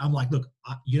 I'm like, look,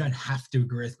 you don't have to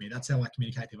agree with me. That's how I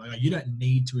communicate to people. I go, you don't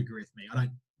need to agree with me.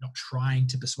 Not trying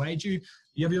to persuade you.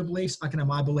 You have your beliefs. I can have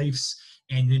my beliefs.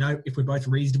 And, you know, if we're both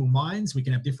reasonable minds, we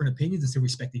can have different opinions and still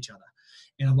respect each other.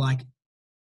 And I'm like, the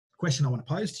question I want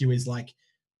to pose to you is like,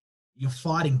 you're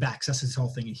fighting back. So that's his whole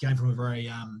thing. He came from a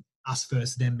very us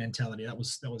versus them mentality. That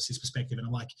was his perspective. And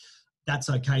I'm like, that's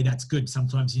okay. That's good.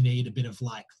 Sometimes you need a bit of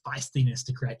like feistiness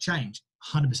to create change.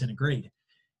 100% agreed.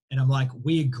 And I'm like,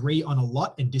 we agree on a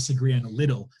lot and disagree on a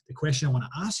little. The question I want to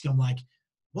ask you, I'm like,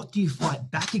 what do you fight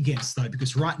back against though?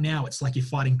 Because right now it's like you're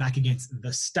fighting back against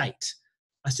the state.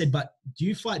 I said, but do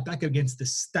you fight back against the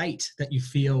state that you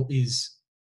feel is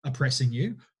oppressing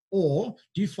you? Or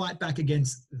do you fight back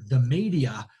against the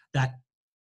media that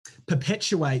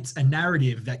perpetuates a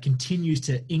narrative that continues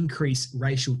to increase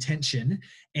racial tension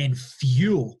and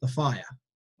fuel the fire?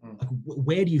 Like,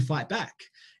 where do you fight back?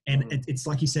 And it's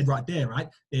like you said right there, right?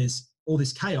 There's all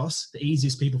this chaos. The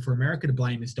easiest people for America to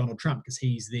blame is Donald Trump because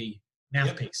he's the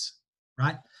mouthpiece,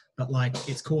 right? But like,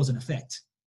 it's cause and effect.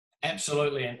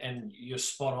 Absolutely, and you're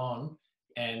spot on.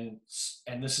 And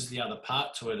this is the other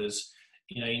part to it is,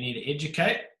 you know, you need to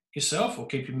educate yourself or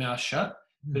keep your mouth shut.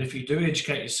 But if you do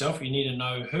educate yourself, you need to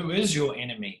know who is your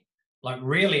enemy, like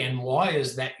really, and why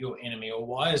is that your enemy, or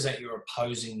why is that your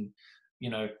opposing,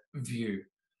 you know, view,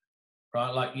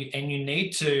 right? Like, you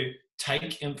need to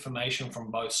take information from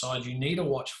both sides. You need to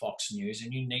watch Fox News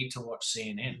and you need to watch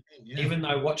CNN, even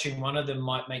though watching one of them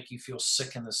might make you feel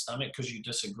sick in the stomach because you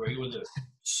disagree with it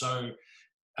so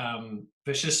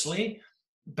viciously.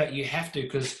 But you have to,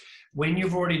 because when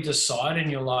you've already decided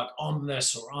and you're like, I'm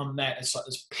this or I'm that, it's like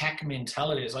this pack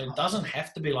mentality. It's like, it doesn't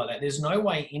have to be like that. There's no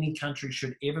way any country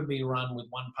should ever be run with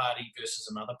one party versus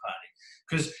another party.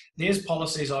 Because there's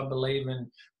policies I believe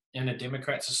in a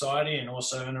Democrat society and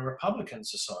also in a Republican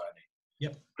society.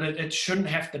 Yep. But it shouldn't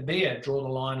have to be a draw the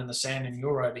line in the sand and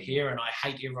you're over here and I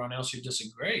hate everyone else who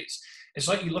disagrees. It's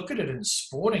like you look at it in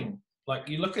sporting. Like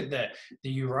you look at the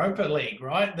Europa League,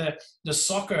 right? The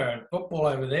soccer and football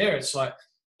over there, it's like,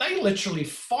 they literally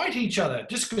fight each other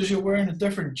just because you're wearing a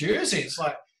different jersey. It's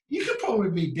like, you could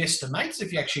probably be best of mates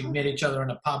if you actually met each other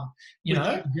in a pub, you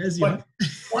know? Like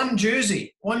one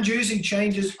jersey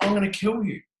changes, I'm going to kill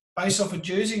you based off a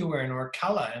jersey you're wearing or a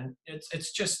color. And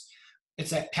it's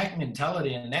that pack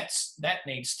mentality, and that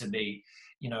needs to be,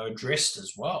 you know, addressed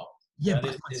as well. Yeah,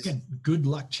 but once again, good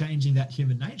luck changing that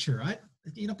human nature, right?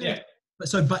 You're not going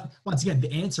to, but once again,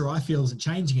 the answer I feel isn't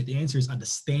changing it. The answer is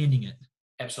understanding it.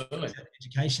 Absolutely.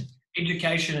 Education.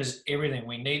 Education is everything.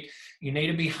 You need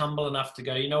to be humble enough to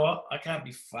go, you know what? I can't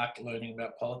be fucked learning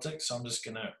about politics, so I'm just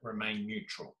going to remain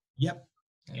neutral. Yep.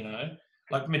 You know,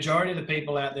 like majority of the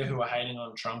people out there who are hating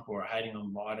on Trump or are hating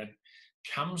on Biden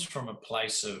comes from a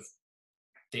place of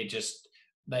they're just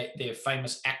their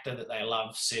famous actor that they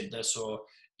love said this, or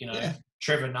Yeah.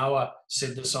 Trevor Noah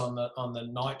said this on the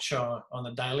night show, on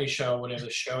the Daily Show, whatever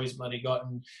show he's bloody got,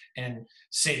 and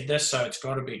said this, so it's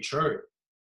got to be true,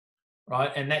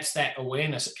 right? And that's that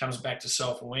awareness. It comes back to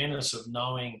self-awareness of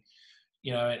knowing,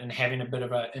 and having a bit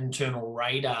of an internal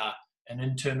radar, an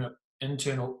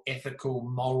internal ethical,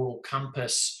 moral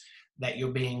compass that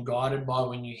you're being guided by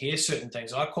when you hear certain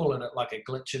things. I call it like a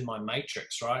glitch in my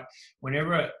matrix, right?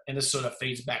 And this sort of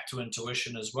feeds back to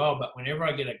intuition as well, but whenever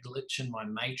I get a glitch in my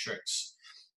matrix,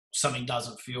 something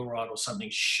doesn't feel right or something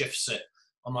shifts it,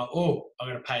 I'm like, oh, I'm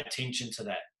going to pay attention to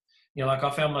that. Like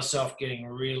I found myself getting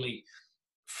really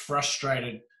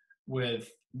frustrated with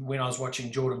when I was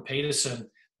watching Jordan Peterson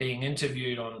being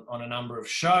interviewed on a number of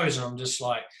shows, and I'm just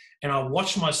like, and I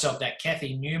watched myself, that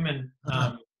Kathy Newman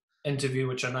interview,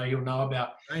 which I know you'll know about.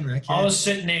 I was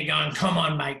sitting there going, come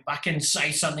on, mate, fucking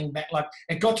say something back. Like,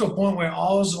 it got to a point where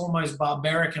I was almost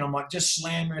barbaric, and I'm like, just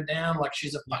slam her down like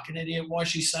she's a fucking idiot. Why is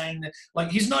she saying that? Like,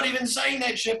 he's not even saying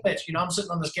that shit, bitch. I'm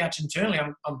sitting on this couch internally.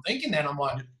 I'm thinking that. I'm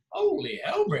like, holy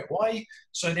hell, Brett, why?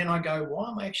 So then I go, why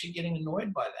am I actually getting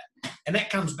annoyed by that? And that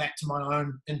comes back to my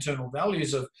own internal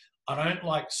values of, I don't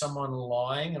like someone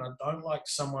lying, and I don't like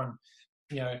someone,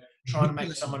 trying to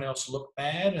make someone else look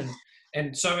bad.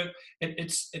 And so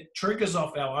it triggers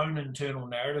off our own internal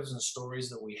narratives and stories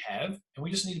that we have, and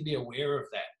we just need to be aware of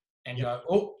that and go,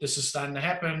 oh, this is starting to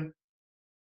happen,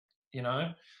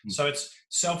 So it's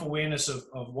self-awareness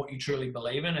of what you truly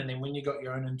believe in, and then when you got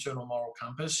your own internal moral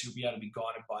compass, you'll be able to be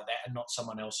guided by that and not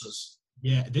someone else's.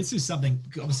 Yeah, this is something,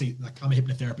 obviously, like I'm a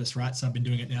hypnotherapist, right? So I've been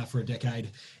doing it now for a decade,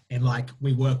 and like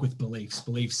we work with beliefs.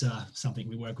 Beliefs are something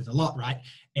we work with a lot, right?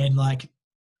 And like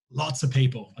lots of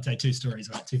people, I'll tell you two stories,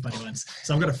 right? Two funny ones.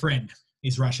 So I've got a friend,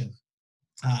 he's Russian.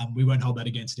 We won't hold that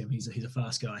against him. He's a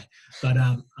fast guy, but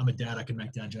I'm a dad. I can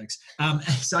make dad jokes.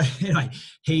 So anyway,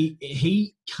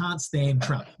 he can't stand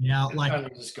Trump. Now, like, I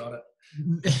just got it.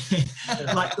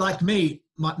 like me,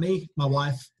 my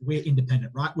wife, we're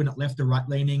independent, right? We're not left or right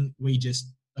leaning. We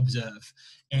just observe.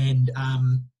 And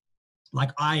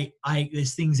like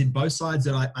there's things in both sides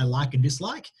that I like and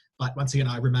dislike, but once again,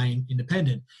 I remain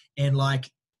independent. And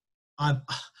like,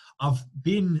 I've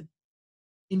been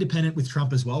independent with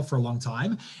Trump as well for a long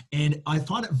time. And I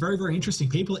find it very, very interesting.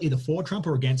 People are either for Trump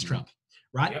or against Trump,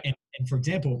 right? Yep. And for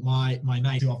example, my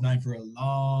mate who I've known for a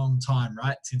long time,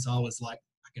 right? Since I was like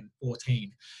 14,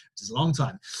 which is a long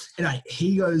time. And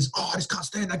he goes, oh, I just can't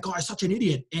stand that guy. He's such an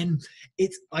idiot. And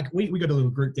it's like, we got a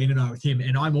little group, Dean and I, with him,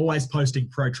 and I'm always posting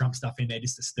pro-Trump stuff in there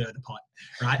just to stir the pot,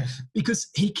 right? Because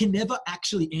he can never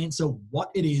actually answer what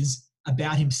it is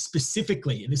about him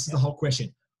specifically. And this is the whole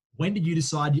question. When did you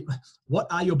decide, what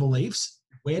are your beliefs?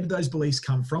 Where did those beliefs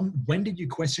come from? When did you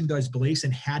question those beliefs?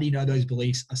 And how do you know those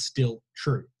beliefs are still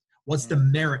true? What's the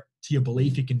merit to your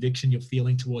belief, your conviction, your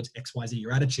feeling towards XYZ,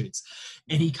 your attitudes?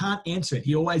 And he can't answer it.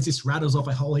 He always just rattles off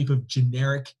a whole heap of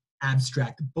generic,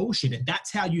 abstract bullshit. And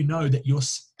that's how you know that you're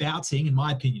spouting, in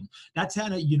my opinion, that's how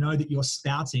you know that you're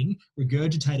spouting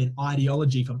regurgitated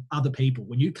ideology from other people.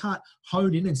 When you can't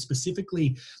hone in and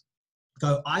specifically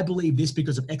go, I believe this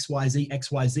because of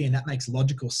XYZ, and that makes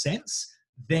logical sense,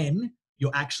 then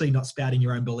you're actually not spouting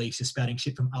your own beliefs, you're spouting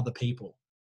shit from other people.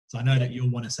 So I know that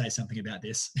you'll want to say something about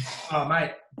this. Oh,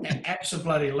 mate,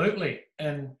 absolutely.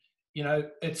 And,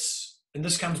 and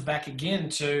this comes back again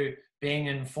to being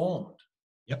informed.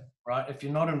 Yep. Right? If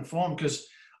you're not informed, because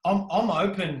I'm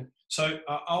open, so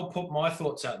I'll put my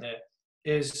thoughts out there,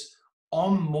 is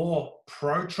I'm more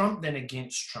pro-Trump than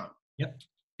against Trump. Yep.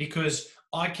 Because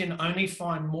I can only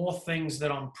find more things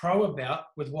that I'm pro about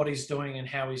with what he's doing and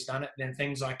how he's done it than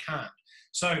things I can't.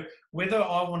 So whether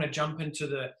I want to jump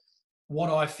into what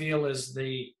I feel is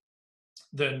the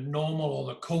normal or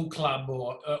the cool club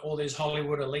or all these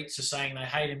Hollywood elites are saying they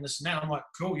hate him, this and that, I'm like,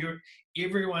 cool,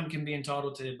 everyone can be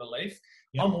entitled to their belief.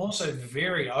 Yep. I'm also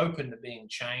very open to being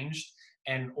changed,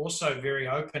 and also very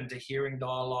open to hearing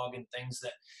dialogue and things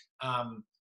that, I'm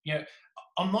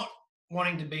not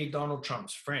wanting to be Donald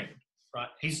Trump's friend. Right,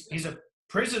 he's a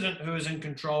president who is in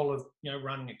control of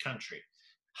running a country.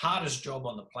 Hardest job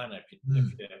on the planet.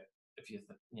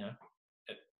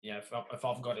 If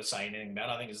I've got to say anything about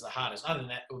it, I think it's the hardest. Other than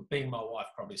that, being my wife,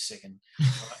 probably second.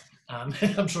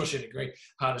 Right? I'm sure she'd agree.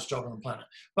 Hardest job on the planet.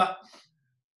 But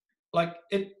like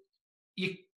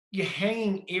you're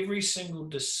hanging every single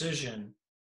decision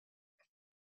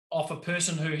off a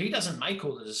person who he doesn't make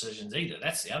all the decisions either.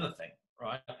 That's the other thing,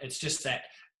 right? It's just that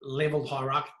level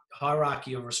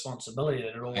hierarchy of responsibility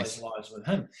that it always lies with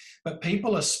him. But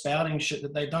people are spouting shit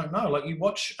that they don't know. Like you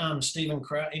watch Steven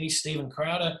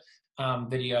Crowder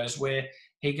videos where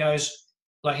he goes,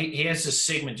 like he has this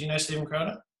segment. Do you know Steven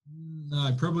Crowder?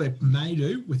 No, probably may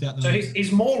do without the. So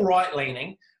he's more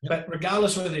right-leaning, Yep. but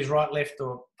regardless whether he's right, left,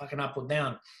 or fucking up or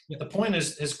down, Yep. the point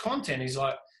is his content is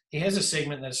like, he has a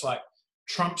segment that's like,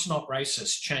 Trump's not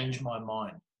racist, change my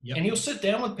mind. Yep. And he'll sit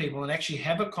down with people and actually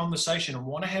have a conversation and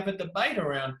want to have a debate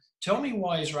around, tell me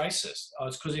why he's racist. Oh,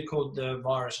 it's because he called the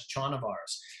virus a China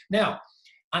virus. Now,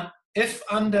 if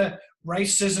under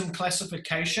racism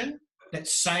classification,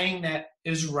 that's saying that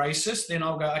is racist, then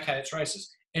I'll go, okay, it's racist.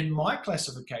 In my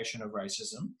classification of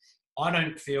racism, I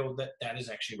don't feel that that is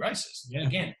actually racist. Yeah.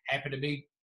 Again, happy to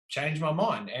change my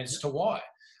mind as to why.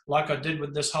 Like I did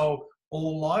with this whole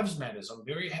all lives matters. I'm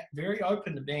very, very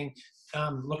open to being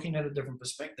looking at a different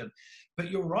perspective.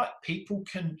 But you're right,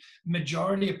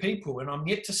 majority of people, and I'm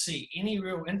yet to see any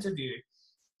real interview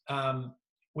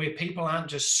where people aren't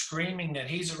just screaming that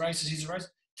he's a racist.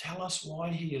 Tell us why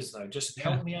he is, though. Just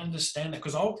help me understand that.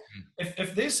 Because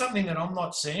if there's something that I'm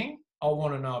not seeing, I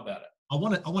want to know about it. I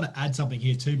want to add something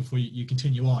here too before you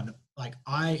continue on. Like,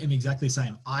 I am exactly the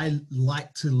same. I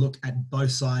like to look at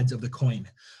both sides of the coin.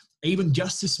 Even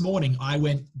just this morning, I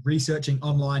went researching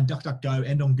online, DuckDuckGo,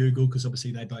 and on Google, because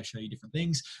obviously they both show you different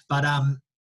things. But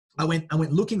I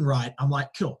went looking right. I'm like,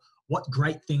 cool. What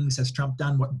great things has Trump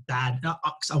done? What bad?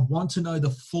 I want to know the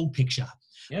full picture.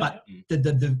 Yeah. But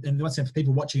and what's for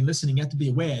people watching and listening, you have to be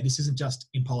aware, this isn't just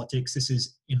in politics, this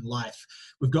is in life.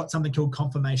 We've got something called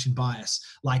confirmation bias.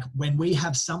 Like, when we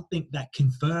have something that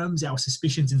confirms our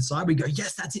suspicions inside, we go,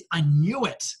 yes, that's it, I knew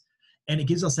it. And it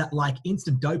gives us that like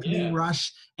instant dopamine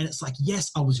rush. And it's like, yes,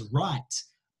 I was right.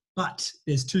 But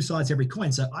there's two sides to every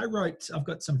coin. So I've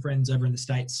got some friends over in the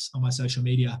States on my social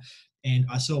media, and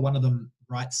I saw one of them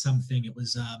write something. It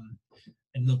was,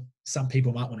 and look, some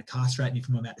people might want to castrate me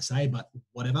from what I'm about to say, but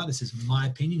whatever, this is my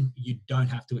opinion. You don't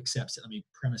have to accept it. Let me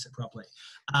premise it properly.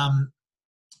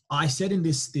 I said in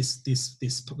this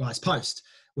guy's post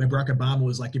where Barack Obama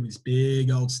was like giving this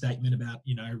big old statement about,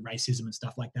 racism and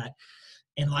stuff like that.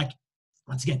 And like,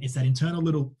 once again, it's that internal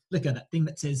little flicker, that thing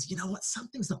that says, you know what,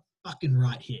 something's not fucking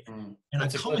right here. And I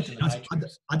commented,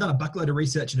 I'd done a buckload of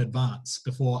research in advance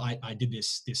before I did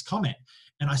this comment.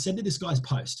 And I said to this guy's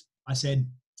post, I said,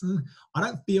 I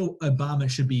don't feel Obama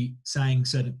should be saying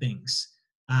certain things.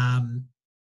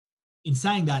 In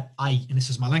saying that, and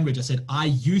this is my language, I said, I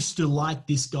used to like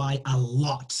this guy a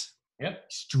lot. Yep.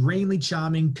 Extremely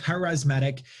charming,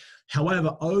 charismatic.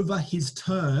 However, over his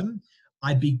term,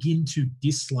 I begin to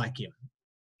dislike him.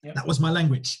 Yep. That was my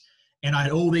language. And I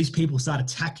had all these people start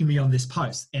attacking me on this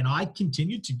post. And I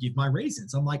continued to give my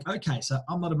reasons. I'm like, okay, so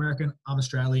I'm not American, I'm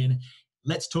Australian.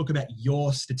 Let's talk about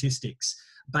your statistics.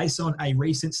 Based on a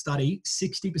recent study,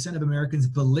 60% of Americans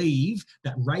believe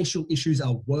that racial issues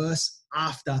are worse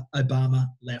after Obama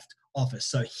left office.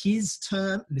 So his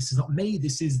term, this is not me,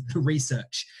 this is the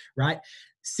research, right?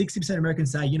 60% of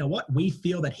Americans say, you know what, we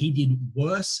feel that he did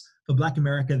worse for Black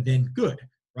America than good,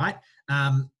 right?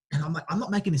 And I'm like, I'm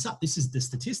not making this up. This is the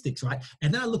statistics, right?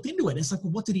 And then I looked into it. And it's like,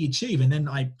 well, what did he achieve? And then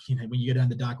when you go down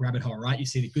the dark rabbit hole, right, you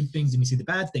see the good things and you see the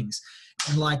bad things.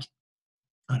 And like,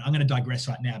 I'm going to digress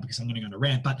right now because I'm going to go on a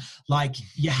rant, but like,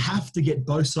 you have to get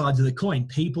both sides of the coin.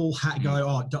 People go,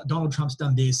 oh, Donald Trump's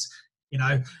done this,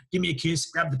 give me a kiss,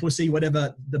 grab the pussy,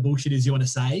 whatever the bullshit is you want to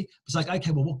say. It's like,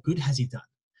 okay, well, what good has he done?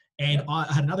 And I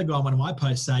had another guy on one of my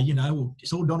posts say, well,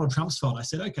 it's all Donald Trump's fault. I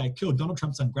said, okay, cool. Donald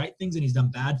Trump's done great things and he's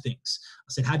done bad things.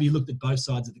 I said, have you looked at both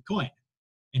sides of the coin?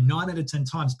 And 9 out of 10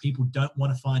 times, people don't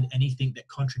want to find anything that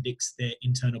contradicts their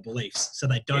internal beliefs. So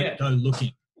they don't go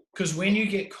looking. Because when you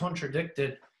get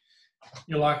contradicted,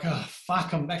 you're like, oh,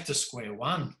 fuck, I'm back to square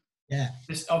one. Yeah.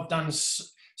 I've done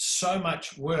so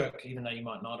much work, even though you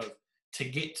might not have, to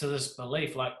get to this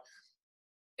belief. Like,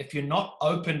 if you're not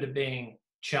open to being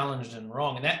challenged and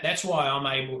wrong, and that's why I'm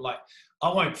able, like,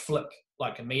 I won't flip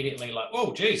like immediately like,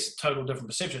 oh, geez, total different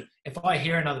perception. If I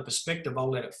hear another perspective,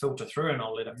 I'll let it filter through and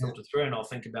I'll I'll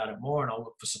think about it more and I'll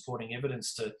look for supporting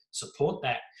evidence to support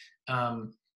that.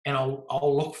 And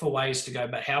I'll look for ways to go,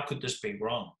 but how could this be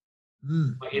wrong?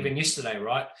 Like even yesterday,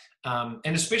 right?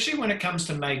 And especially when it comes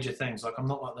to major things, like I'm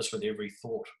not like this with every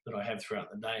thought that I have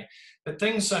throughout the day, but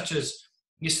things such as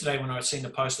yesterday when I seen the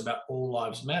post about all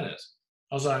lives matters,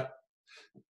 I was like,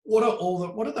 what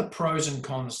are the pros and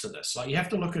cons to this? Like you have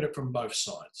to look at it from both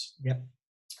sides. Yep.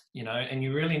 And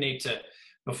you really need to,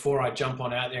 before I jump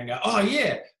on out there and go, oh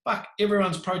yeah, fuck,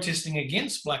 everyone's protesting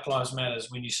against Black Lives Matters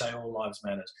when you say all lives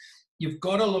matters. You've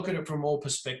got to look at it from all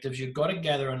perspectives. You've got to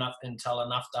gather enough intel,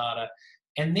 enough data,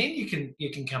 and then you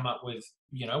can come up with,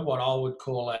 what I would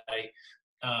call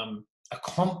a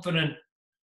confident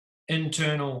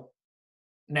internal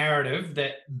narrative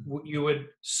that you would,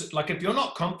 like, if you're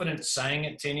not confident saying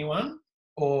it to anyone,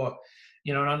 or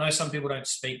you know, and I know some people don't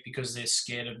speak because they're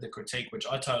scared of the critique, which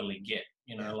I totally get,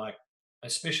 you know, like,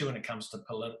 especially when it comes to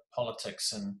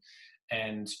politics and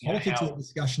you politics know, is how a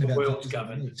discussion the about world's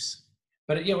governed. beliefs.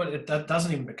 But yeah, well, that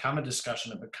doesn't even become a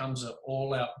discussion. It becomes an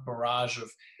all-out barrage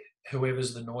of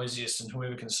whoever's the noisiest and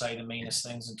whoever can say the meanest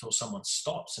things until someone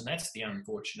stops. And that's the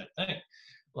unfortunate thing.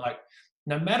 Like,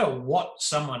 no matter what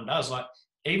someone does, like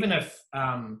even if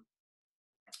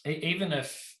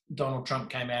Donald Trump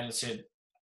came out and said,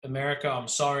 America, I'm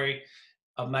sorry,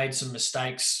 I've made some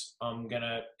mistakes.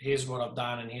 Here's what I've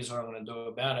done and here's what I'm going to do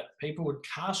about it. People would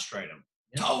castrate him.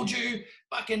 Yeah. Told you,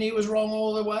 fucking he was wrong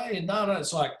all the way. And no,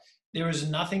 it's like, there is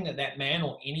nothing that man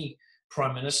or any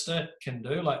prime minister can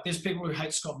do. Like, there's people who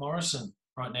hate Scott Morrison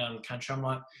right now in the country. I'm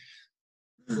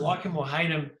like him or hate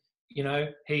him, you know,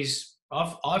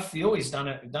 I feel he's done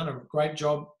a great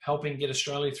job helping get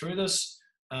Australia through this.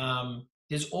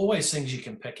 There's always things you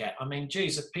can pick at. I mean,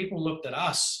 geez, if people looked at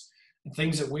us and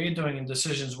things that we're doing and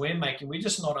decisions we're making, we're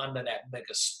just not under that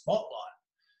bigger spotlight,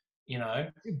 you know?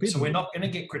 So we're not going to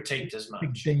get critiqued as much.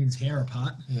 Big Dean's hair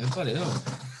apart. Yeah, bloody hell.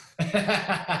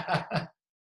 Had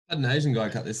an Asian guy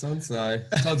cut this on, so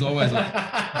Todd's always like,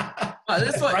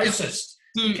 that's like racist.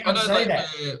 Dude, I know,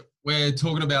 like, we're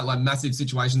talking about like massive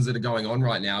situations that are going on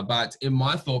right now, but in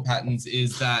my thought patterns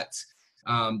is that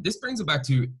this brings it back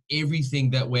to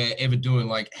everything that we're ever doing,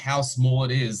 like how small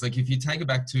it is. Like if you take it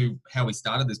back to how we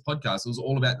started this podcast, it was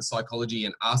all about the psychology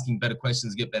and asking better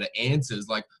questions, get better answers.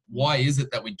 Like, why is it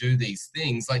that we do these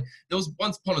things? Like there was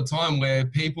once upon a time where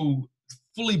people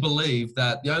fully believed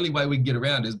that the only way we can get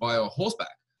around is by a horseback.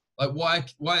 Like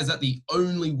why is that the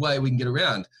only way we can get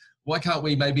around? Why can't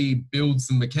we maybe build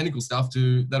some mechanical stuff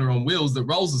that are on wheels that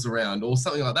rolls us around or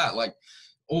something like that? Like,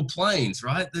 or planes,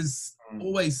 right? There's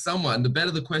always someone. The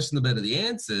better the question, the better the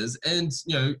answers. And,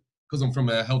 you know, because I'm from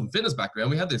a health and fitness background,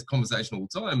 we have this conversation all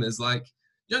the time. Is like,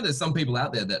 you know, there's some people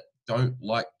out there that don't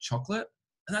like chocolate,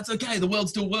 and that's okay. The world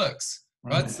still works,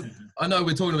 right? So I know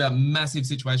we're talking about massive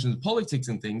situations, politics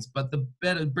and things, but the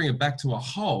better, bring it back to a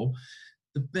whole,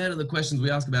 the better the questions we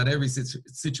ask about every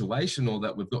situation or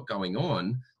that we've got going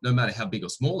on, no matter how big or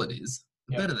small it is,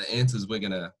 the better the answers we're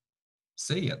going to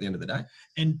see at the end of the day.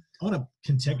 And I want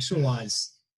to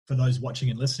contextualize for those watching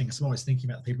and listening. I'm always thinking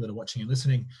about the people that are watching and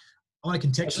listening. I want to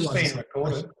contextualize. It's being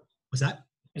recorded. What's that?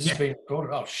 Is this being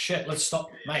recorded? Oh shit! Let's stop,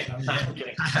 mate. I'm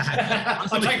kidding.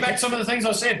 I take back some of the things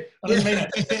I said. I didn't mean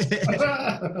it.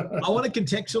 I want to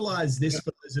contextualize this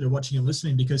for those that are watching and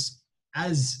listening, because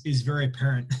as is very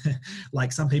apparent,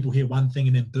 like some people hear one thing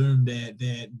and then boom, their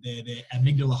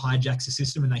amygdala hijacks the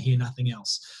system and they hear nothing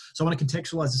else. So I want to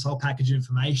contextualize this whole package of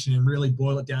information and really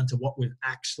boil it down to what we've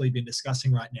actually been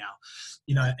discussing right now,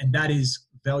 you know, and that is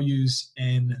values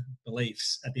and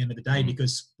beliefs at the end of the day,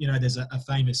 because, you know, there's a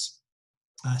famous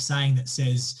saying that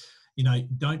says, you know,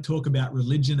 don't talk about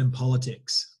religion and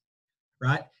politics,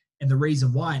 right? And the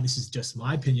reason why, and this is just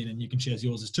my opinion and you can share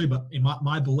yours as too, but in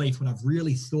my belief, when I've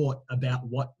really thought about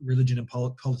what religion and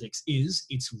politics is,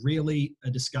 it's really a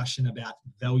discussion about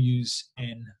values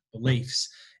and beliefs.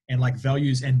 And like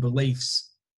values and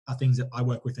beliefs are things that I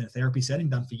work with in a therapy setting,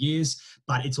 done for years,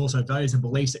 but it's also values and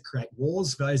beliefs that create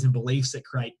wars, values and beliefs that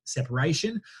create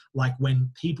separation. Like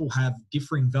when people have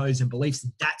differing values and beliefs,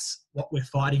 that's what we're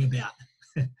fighting about.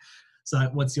 So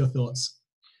what's your thoughts?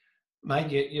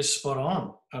 Mate, you're spot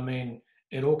on. I mean,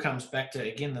 it all comes back to,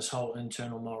 again, this whole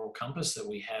internal moral compass that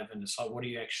we have. And it's like, what do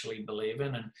you actually believe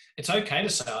in? And it's okay to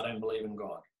say, I don't believe in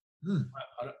God.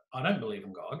 I don't believe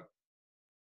in God.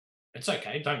 It's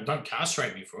okay. Don't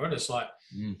castrate me for it. It's like,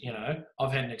 you know,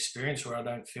 I've had an experience where I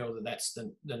don't feel that that's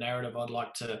the narrative I'd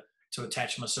like to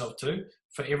attach myself to.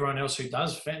 For everyone else who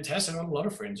does, fantastic. I have a lot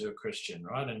of friends who are Christian,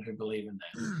 right, and who believe in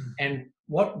that. And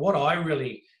what I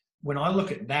really... when I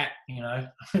look at that, you know,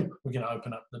 we're going to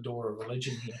open up the door of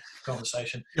religion here,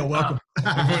 conversation. You're welcome. We've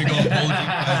already got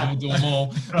politics, we'll do them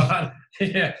all. Right.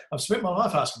 Yeah, I've spent my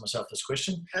life asking myself this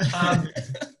question.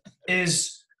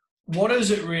 Is what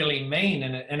does it really mean?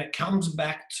 And it comes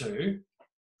back to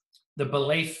the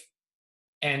belief,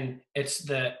 and it's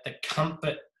the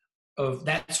comfort of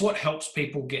that's what helps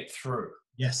people get through.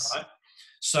 Yes. Right?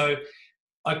 So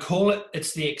I call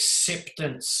it's the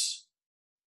acceptance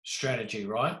strategy,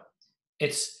 right?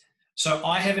 So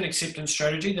I have an acceptance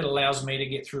strategy that allows me to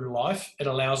get through life. It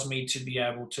allows me to be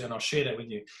able to, and I'll share that with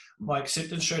you. My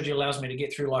acceptance strategy allows me to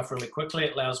get through life really quickly.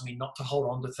 It allows me not to hold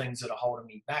on to things that are holding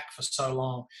me back for so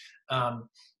long.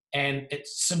 And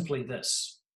it's simply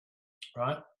this,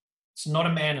 right? It's not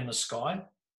a man in the sky,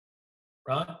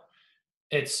 right?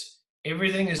 It's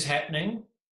everything is happening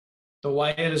the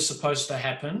way it is supposed to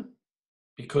happen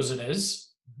because it is.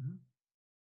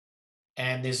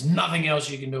 And there's nothing else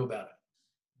you can do about it.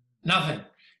 Nothing.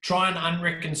 Try and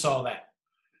unreconcile that.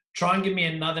 Try and give me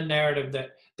another narrative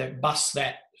that busts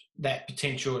that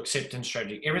potential acceptance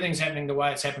strategy. Everything's happening the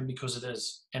way it's happened because it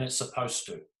is, and it's supposed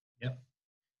to. Yep.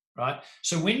 Right?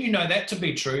 So when you know that to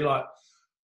be true, like,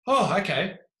 oh,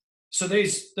 okay, so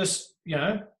this,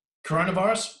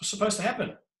 coronavirus was supposed to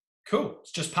happen. Cool.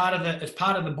 It's just part of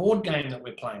the board game that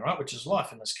we're playing, right? Which is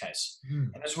life in this case.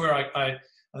 And that's where I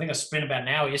think I spent about an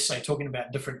hour yesterday talking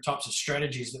about different types of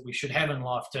strategies that we should have in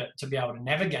life to be able to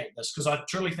navigate this, because I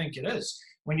truly think it is.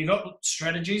 When you've got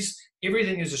strategies,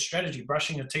 everything is a strategy.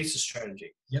 Brushing your teeth is a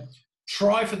strategy. Yep.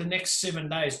 Try for the next 7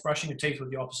 days brushing your teeth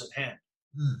with the opposite hand.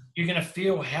 You're going to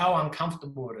feel how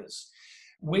uncomfortable it is.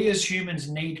 We as humans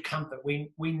need comfort.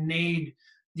 We need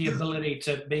the ability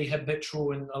to be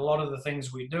habitual in a lot of the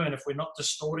things we do. And if we're not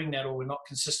distorting that, or we're not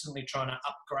consistently trying to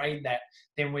upgrade that,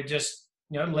 then we're just,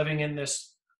 living in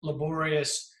this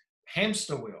laborious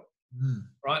hamster wheel,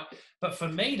 right? But for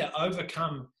me to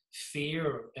overcome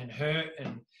fear and hurt,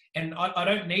 and I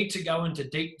don't need to go into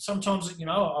deep. Sometimes,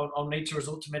 I'll need to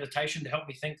resort to meditation to help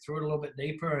me think through it a little bit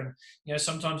deeper. And,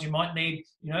 sometimes you might need,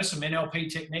 some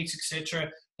NLP techniques, etc.,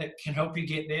 that can help you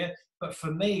get there. But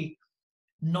for me,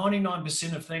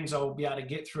 99% of things I will be able to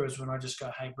get through is when I just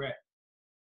go, hey, Brett,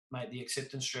 mate, the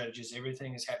acceptance strategy is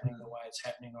everything is happening the way it's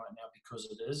happening right now because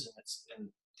it is, and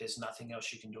there's nothing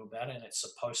else you can do about it, and it's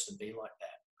supposed to be like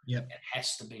that. Yep. It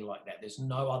has to be like that. There's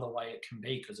no other way it can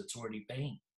be because it's already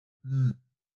been.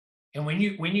 And when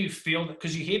you feel that,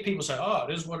 because you hear people say, oh,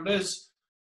 it is what it is,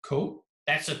 cool.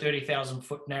 That's a 30,000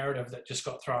 foot narrative that just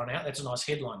got thrown out. That's a nice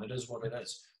headline. It is what it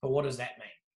is. But what does that mean?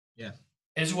 Yeah.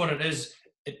 Is what it is.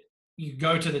 You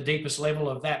go to the deepest level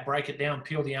of that, break it down,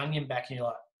 peel the onion back, and you're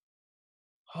like,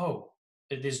 oh,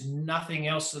 there's nothing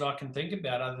else that I can think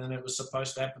about other than it was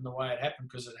supposed to happen the way it happened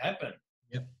because it happened.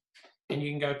 Yep. And you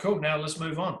can go, cool, now let's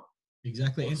move on.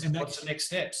 Exactly. And what's the next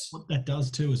steps? What that does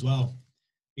too as well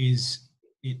is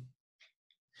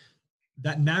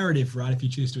that narrative, right, if you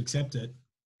choose to accept it,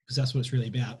 because that's what it's really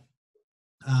about,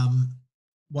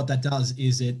 what that does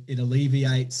is it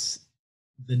alleviates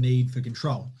the need for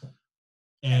control.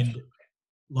 And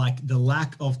like the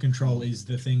lack of control is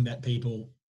the thing that people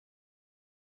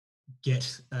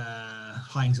get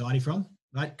high anxiety from,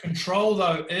 right? Control,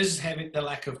 though, is having the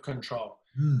lack of control.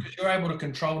 Because you're able to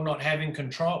control not having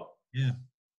control. Yeah.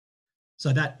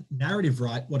 So that narrative,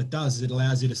 right, what it does is it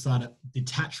allows you to start to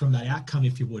detach from that outcome,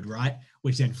 if you would, right?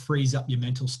 Which then frees up your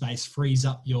mental space, frees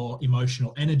up your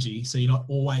emotional energy. So you're not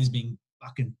always being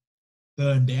fucking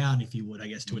burned down, if you would, I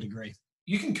guess, to a degree.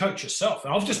 You can coach yourself.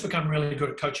 And I've just become really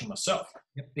good at coaching myself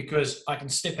because I can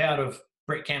step out of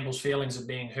Brett Campbell's feelings of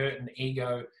being hurt and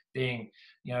ego being,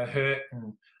 hurt,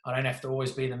 and I don't have to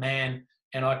always be the man,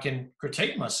 and I can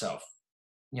critique myself,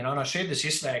 and I shared this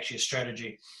yesterday, actually, a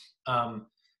strategy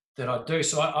that I do.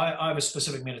 So I have a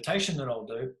specific meditation that I'll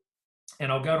do,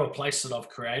 and I'll go to a place that I've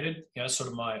created, sort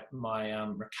of my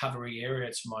recovery area.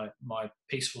 It's my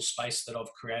peaceful space that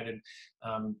I've created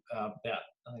about,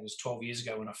 I think it was 12 years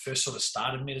ago when I first sort of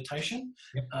started meditation.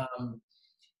 Yep.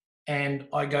 And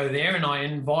I go there and I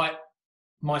invite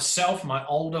myself, my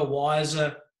older,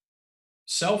 wiser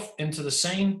self, into the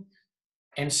scene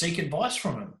and seek advice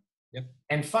from him. Yep.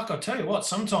 And fuck, I tell you what,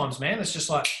 sometimes, man, it's just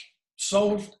like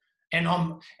solved. And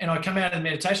I come out of the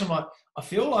meditation, I'm like, I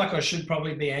feel like I should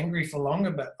probably be angry for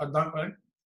longer, but I don't know.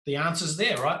 The answer's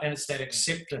there, right? And it's that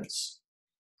acceptance.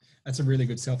 That's a really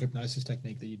good self-hypnosis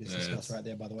technique that you just discussed right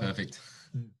there, by the way. Perfect.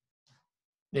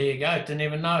 There you go. Didn't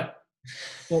even know.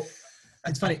 Well,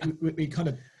 it's funny. We kind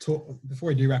of talk, before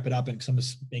we do wrap it up, and because I'm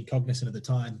just being cognizant of the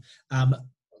time,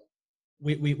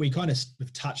 we kind of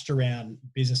have touched around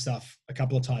business stuff a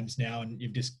couple of times now, and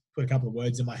you've just put a couple of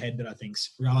words in my head that I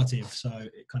think's relative. So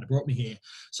it kind of brought me here.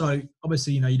 So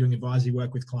obviously, you're doing advisory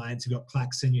work with clients. You've got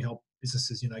Clacks, and you help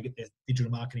businesses, get their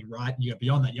digital marketing right. And you go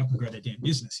beyond that, you help them grow their damn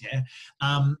business. Yeah.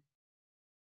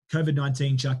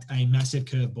 COVID-19 chucked a massive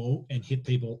curveball and hit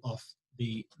people off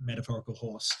the metaphorical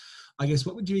horse. I guess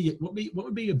what would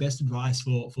be your best advice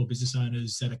for business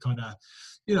owners that are kind of,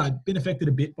 been affected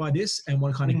a bit by this and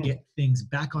want to kind of get things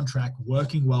back on track,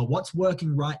 working well? What's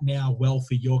working right now well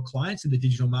for your clients in the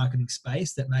digital marketing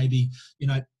space that maybe,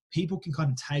 people can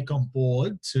kind of take on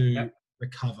board to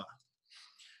recover?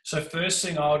 So first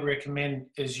thing I would recommend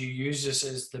is you use this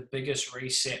as the biggest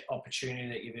reset opportunity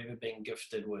that you've ever been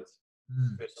gifted with,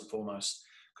 first and foremost.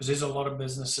 Because there's a lot of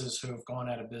businesses who have gone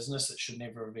out of business that should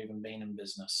never have even been in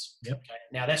business. Yep. Okay?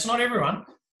 Now, that's not everyone,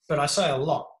 but I say a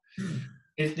lot.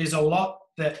 There's a lot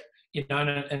that,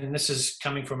 and this is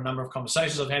coming from a number of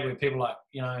conversations I've had with people like,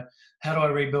 how do I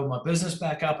rebuild my business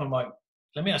back up? I'm like,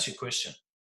 let me ask you a question.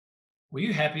 Were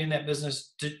you happy in that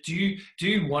business? Do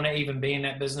you want to even be in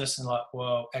that business? And like,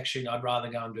 well, actually, I'd rather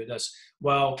go and do this.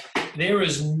 Well, there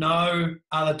is no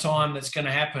other time that's going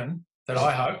to happen that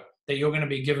I hope that you're going to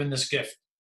be given this gift.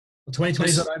 Well,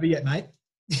 2020's not over yet, mate.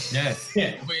 Yeah.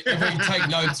 If we take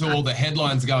note to all the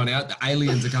headlines going out, the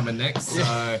aliens are coming next.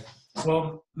 So,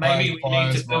 well, maybe we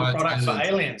need to build product for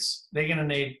aliens. They're going to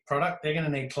need product. They're going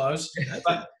to need clothes.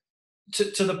 But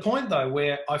to the point, though,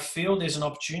 where I feel there's an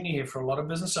opportunity here for a lot of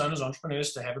business owners,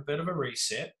 entrepreneurs to have a bit of a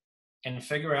reset and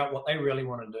figure out what they really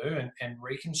want to do and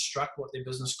reconstruct what their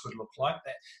business could look like.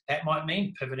 That might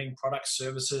mean pivoting products,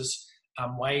 services,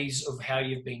 ways of how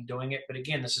you've been doing it. But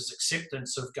again, this is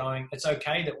acceptance of going, it's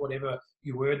okay that whatever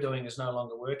you were doing is no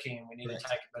longer working and we need to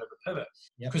take a bit of a pivot.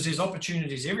 Because there's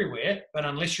opportunities everywhere, but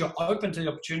unless you're open to the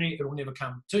opportunity, it will never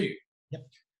come to you.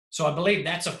 So I believe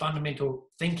that's a fundamental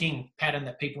thinking pattern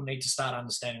that people need to start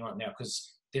understanding right now,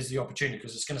 because there's the opportunity,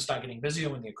 because it's going to start getting busier.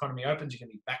 When the economy opens, you're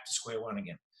going to be back to square one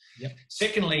again.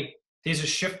 Secondly, there's a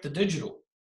shift to digital,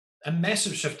 a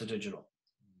massive shift to digital,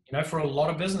 for a lot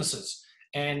of businesses.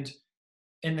 And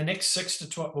in the next 6 to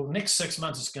 12, next 6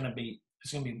 months, it's going to be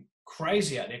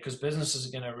crazy out there, because businesses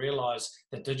are going to realize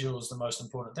that digital is the most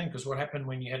important thing. Because what happened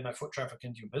when you had no foot traffic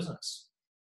into your business?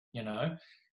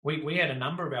 We had a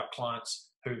number of our clients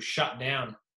who shut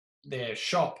down their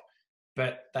shop,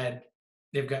 but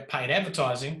they've got paid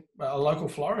advertising. A local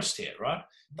florist here, right?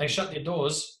 They shut their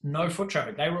doors, no foot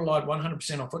traffic. They relied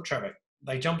 100% on foot traffic.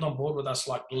 They jumped on board with us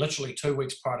like literally 2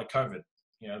 weeks prior to COVID.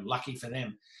 Lucky for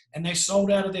them. And they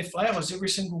sold out of their flowers every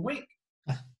single week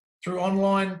through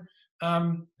online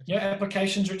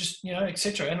applications or just, et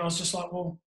cetera. And I was just like,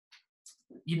 well,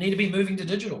 you need to be moving to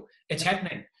digital. It's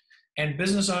happening. And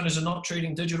business owners are not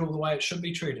treating digital the way it should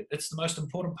be treated. It's the most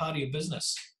important part of your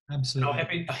business. Absolutely.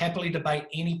 And I'll happily debate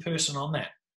any person on that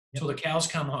until the cows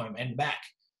come home and back,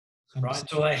 right?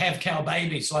 Until they have cow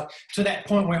babies. Like, to that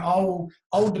point where I'll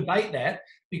debate that,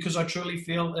 because I truly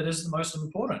feel it is the most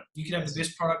important. You can have the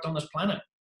best product on this planet.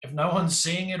 If no one's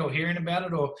seeing it or hearing about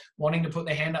it or wanting to put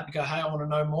their hand up and go, hey, I want to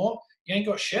know more, you ain't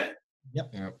got shit.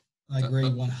 Yep. I agree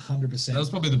 100%. That was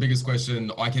probably the biggest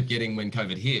question I kept getting when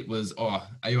COVID hit was, are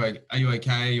you okay?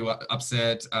 Are you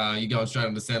upset? You going straight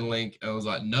on the Centrelink? And I was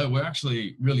like, no, we're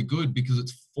actually really good, because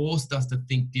it's forced us to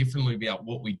think differently about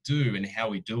what we do and how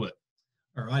we do it.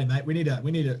 All righty, mate. We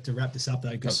need to wrap this up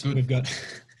though, because we've got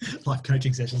live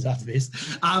coaching sessions after this.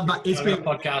 But it's been a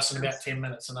podcast in about 10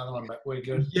 minutes, another one, but we're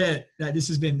good. Yeah, no, this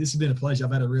has been a pleasure.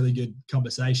 I've had a really good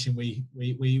conversation. We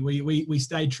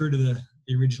stayed true to the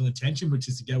original intention, which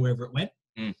is to go wherever it went.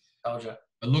 Told you.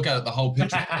 But look at it the whole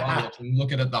picture.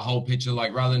 Look at it the whole picture,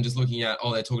 like, rather than just looking at,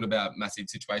 they're talking about massive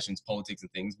situations, politics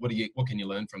and things. What can you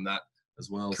learn from that as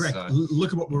well? Correct. So,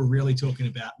 look at what we're really talking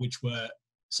about, which were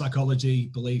psychology,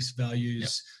 beliefs,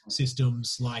 values,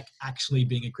 systems, like actually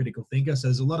being a critical thinker. So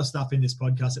there's a lot of stuff in this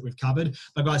podcast that we've covered.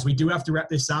 But guys, we do have to wrap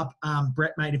this up.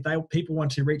 Brett, mate, if people want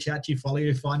to reach out to you, follow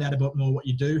you, find out about more what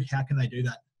you do, how can they do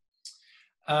that?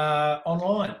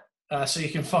 Online. So you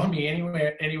can find me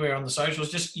anywhere on the socials.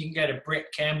 Just you can go to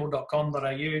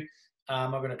brettcampbell.com.au.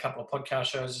 I've got a couple of podcast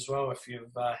shows as well. If you're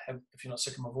not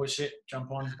sick of my voice yet,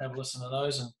 jump on, have a listen to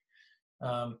those,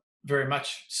 and very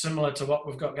much similar to what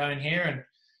we've got going here. And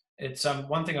it's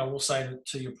one thing I will say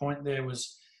to your point there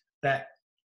was that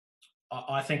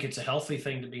I think it's a healthy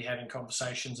thing to be having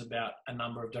conversations about a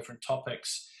number of different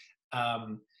topics,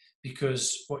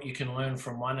 because what you can learn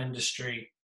from one industry,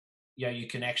 you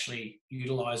can actually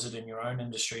utilize it in your own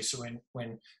industry. So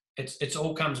when it's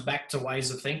all comes back to ways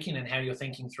of thinking and how you're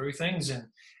thinking through things,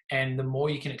 and the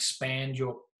more you can expand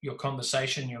your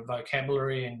conversation, your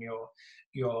vocabulary, and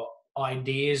your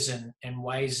ideas and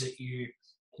ways that you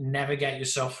navigate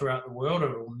yourself throughout the world, it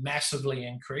will massively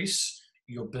increase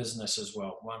your business as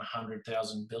well.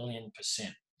 100,000 billion %.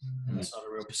 And that's not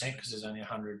a real percent, because there's only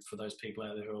 100 for those people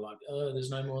out there who are like, oh,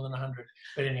 there's no more than 100.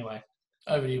 But anyway,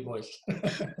 over to you, boys.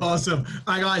 Awesome.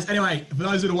 All right, guys. Anyway, for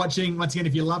those that are watching, once again,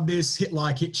 if you love this, hit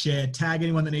like, hit share, tag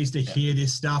anyone that needs to hear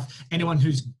this stuff. Anyone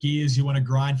whose gears you want to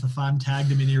grind for fun, tag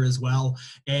them in here as well.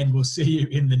 And we'll see you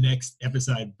in the next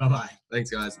episode. Bye-bye.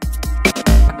 Thanks, guys.